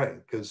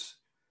 because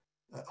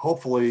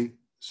hopefully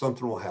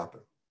something will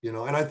happen.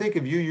 And I think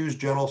if you use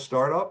gentle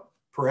startup,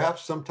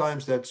 perhaps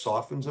sometimes that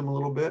softens them a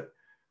little bit.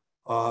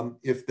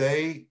 If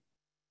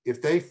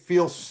they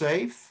feel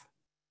safe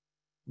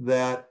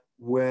that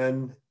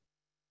when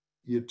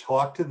you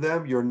talk to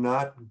them, you're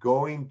not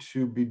going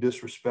to be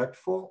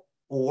disrespectful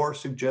or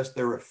suggest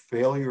they're a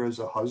failure as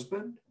a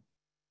husband,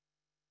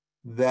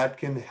 that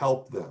can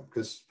help them,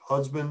 because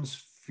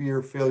husbands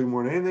fear failure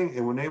more than anything.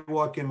 And when they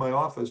walk in my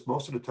office,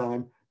 most of the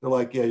time, they're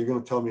like, yeah, you're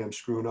going to tell me I'm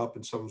screwing up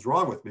and something's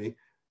wrong with me.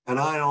 And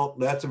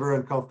that's a very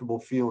uncomfortable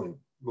feeling.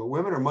 But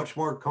women are much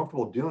more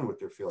comfortable dealing with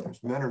their failures.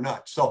 Men are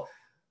not. So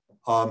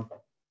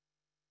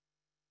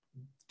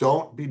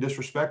don't be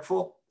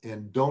disrespectful,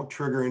 and don't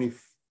trigger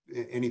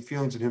any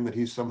feelings in him that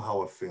he's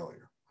somehow a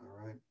failure. All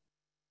right.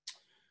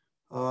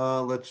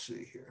 Let's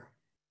see here.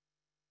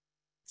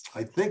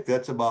 I think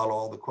that's about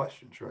all the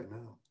questions right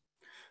now.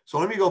 So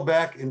let me go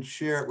back and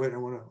share. Wait, I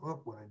want to.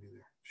 Oh, what did I do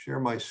there? Share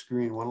my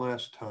screen one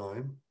last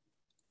time.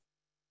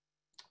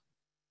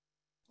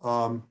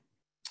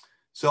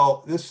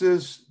 So this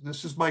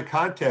is my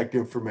contact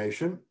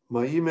information.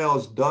 My email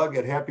is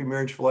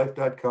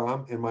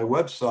doug@happymarriageforlife.com, and my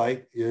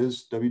website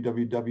is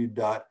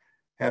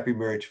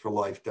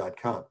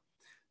www.happymarriageforlife.com.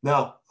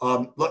 Now,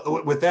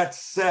 with that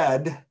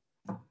said,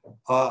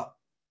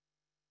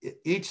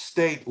 each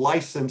state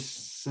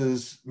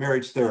licenses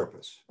marriage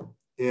therapists.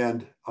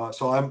 And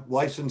so I'm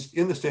licensed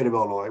in the state of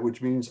Illinois,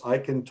 which means I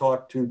can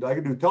do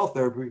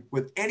teletherapy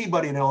with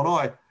anybody in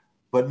Illinois,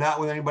 but not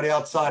with anybody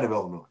outside of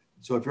Illinois.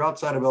 So if you're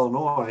outside of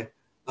Illinois,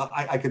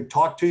 I can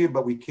talk to you,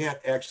 but we can't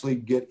actually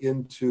get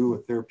into a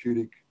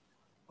therapeutic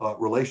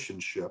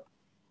relationship.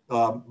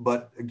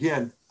 But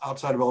again,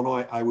 outside of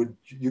Illinois,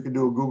 you can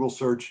do a Google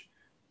search,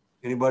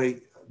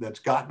 anybody that's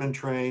Gottman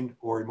trained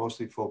or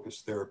mostly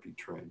focused therapy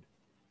trained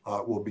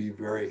can be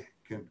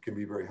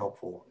very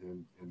helpful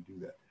and do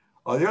that.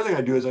 The other thing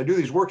I do is I do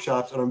these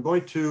workshops, and I'm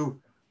going to,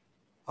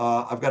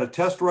 I've got a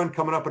test run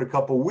coming up in a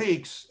couple of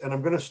weeks, and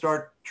I'm going to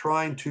start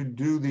trying to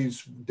do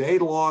these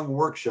day-long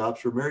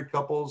workshops for married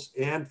couples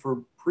and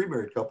for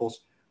pre-married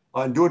couples,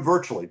 and do it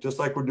virtually, just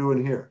like we're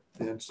doing here.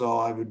 And so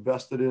I've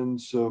invested in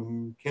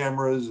some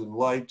cameras and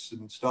lights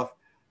and stuff,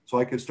 so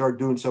I can start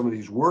doing some of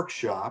these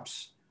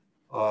workshops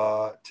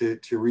to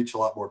reach a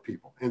lot more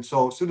people. And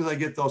so as soon as I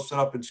get those set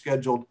up and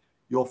scheduled,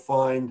 you'll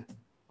find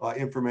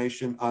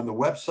information on the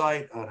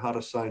website on how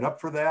to sign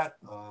up for that.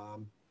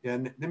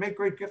 And they make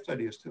great gift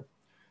ideas too.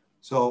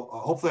 So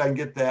hopefully I can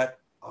get that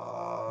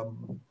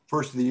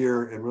first of the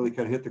year and really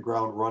kind of hit the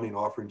ground running,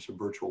 offering some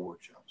virtual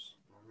workshops.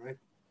 All right.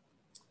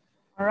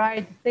 All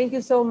right. Thank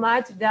you so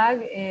much,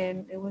 Doug.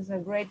 It was a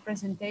great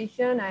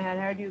presentation. I had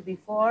heard you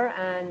before,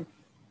 and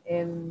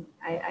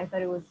I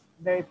thought it was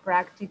very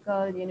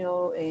practical. You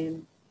know,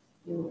 you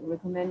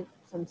recommend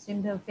some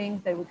simple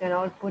things that we can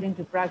all put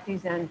into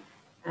practice, and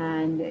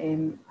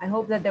I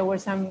hope that there were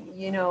some,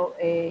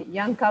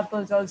 young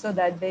couples also,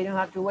 that they don't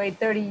have to wait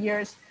 30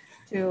 years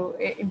to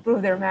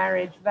improve their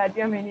marriage. But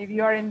I mean, if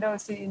you are in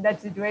that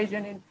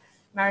situation and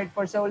married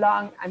for so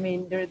long, I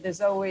mean,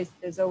 there's always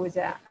a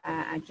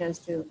chance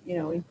to,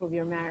 improve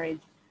your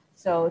marriage.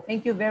 So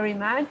thank you very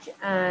much,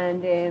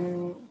 and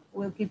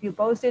we'll keep you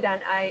posted.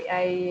 And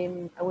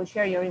I will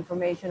share your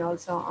information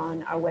also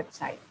on our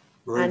website.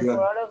 Very and good.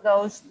 For all of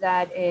those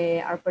that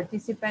are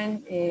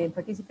participating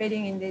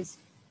in this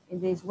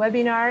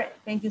webinar,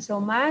 thank you so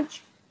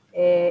much.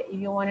 If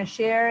you want to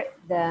share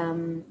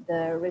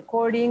the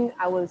recording,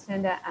 I will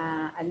send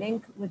a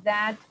link with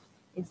that.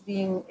 It's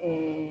being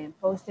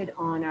posted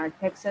on our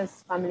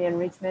Texas Family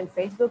Enrichment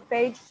Facebook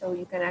page, so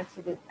you can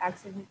actually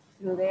access it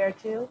through there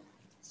too.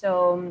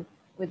 So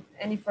with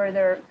any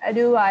further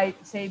ado, I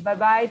say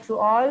bye-bye to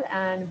all,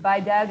 and bye,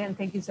 Doug, and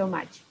thank you so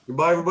much.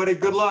 Goodbye, everybody.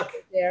 Good luck.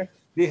 Take care.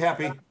 Be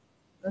happy.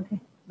 Okay,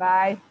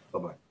 bye.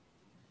 Bye-bye.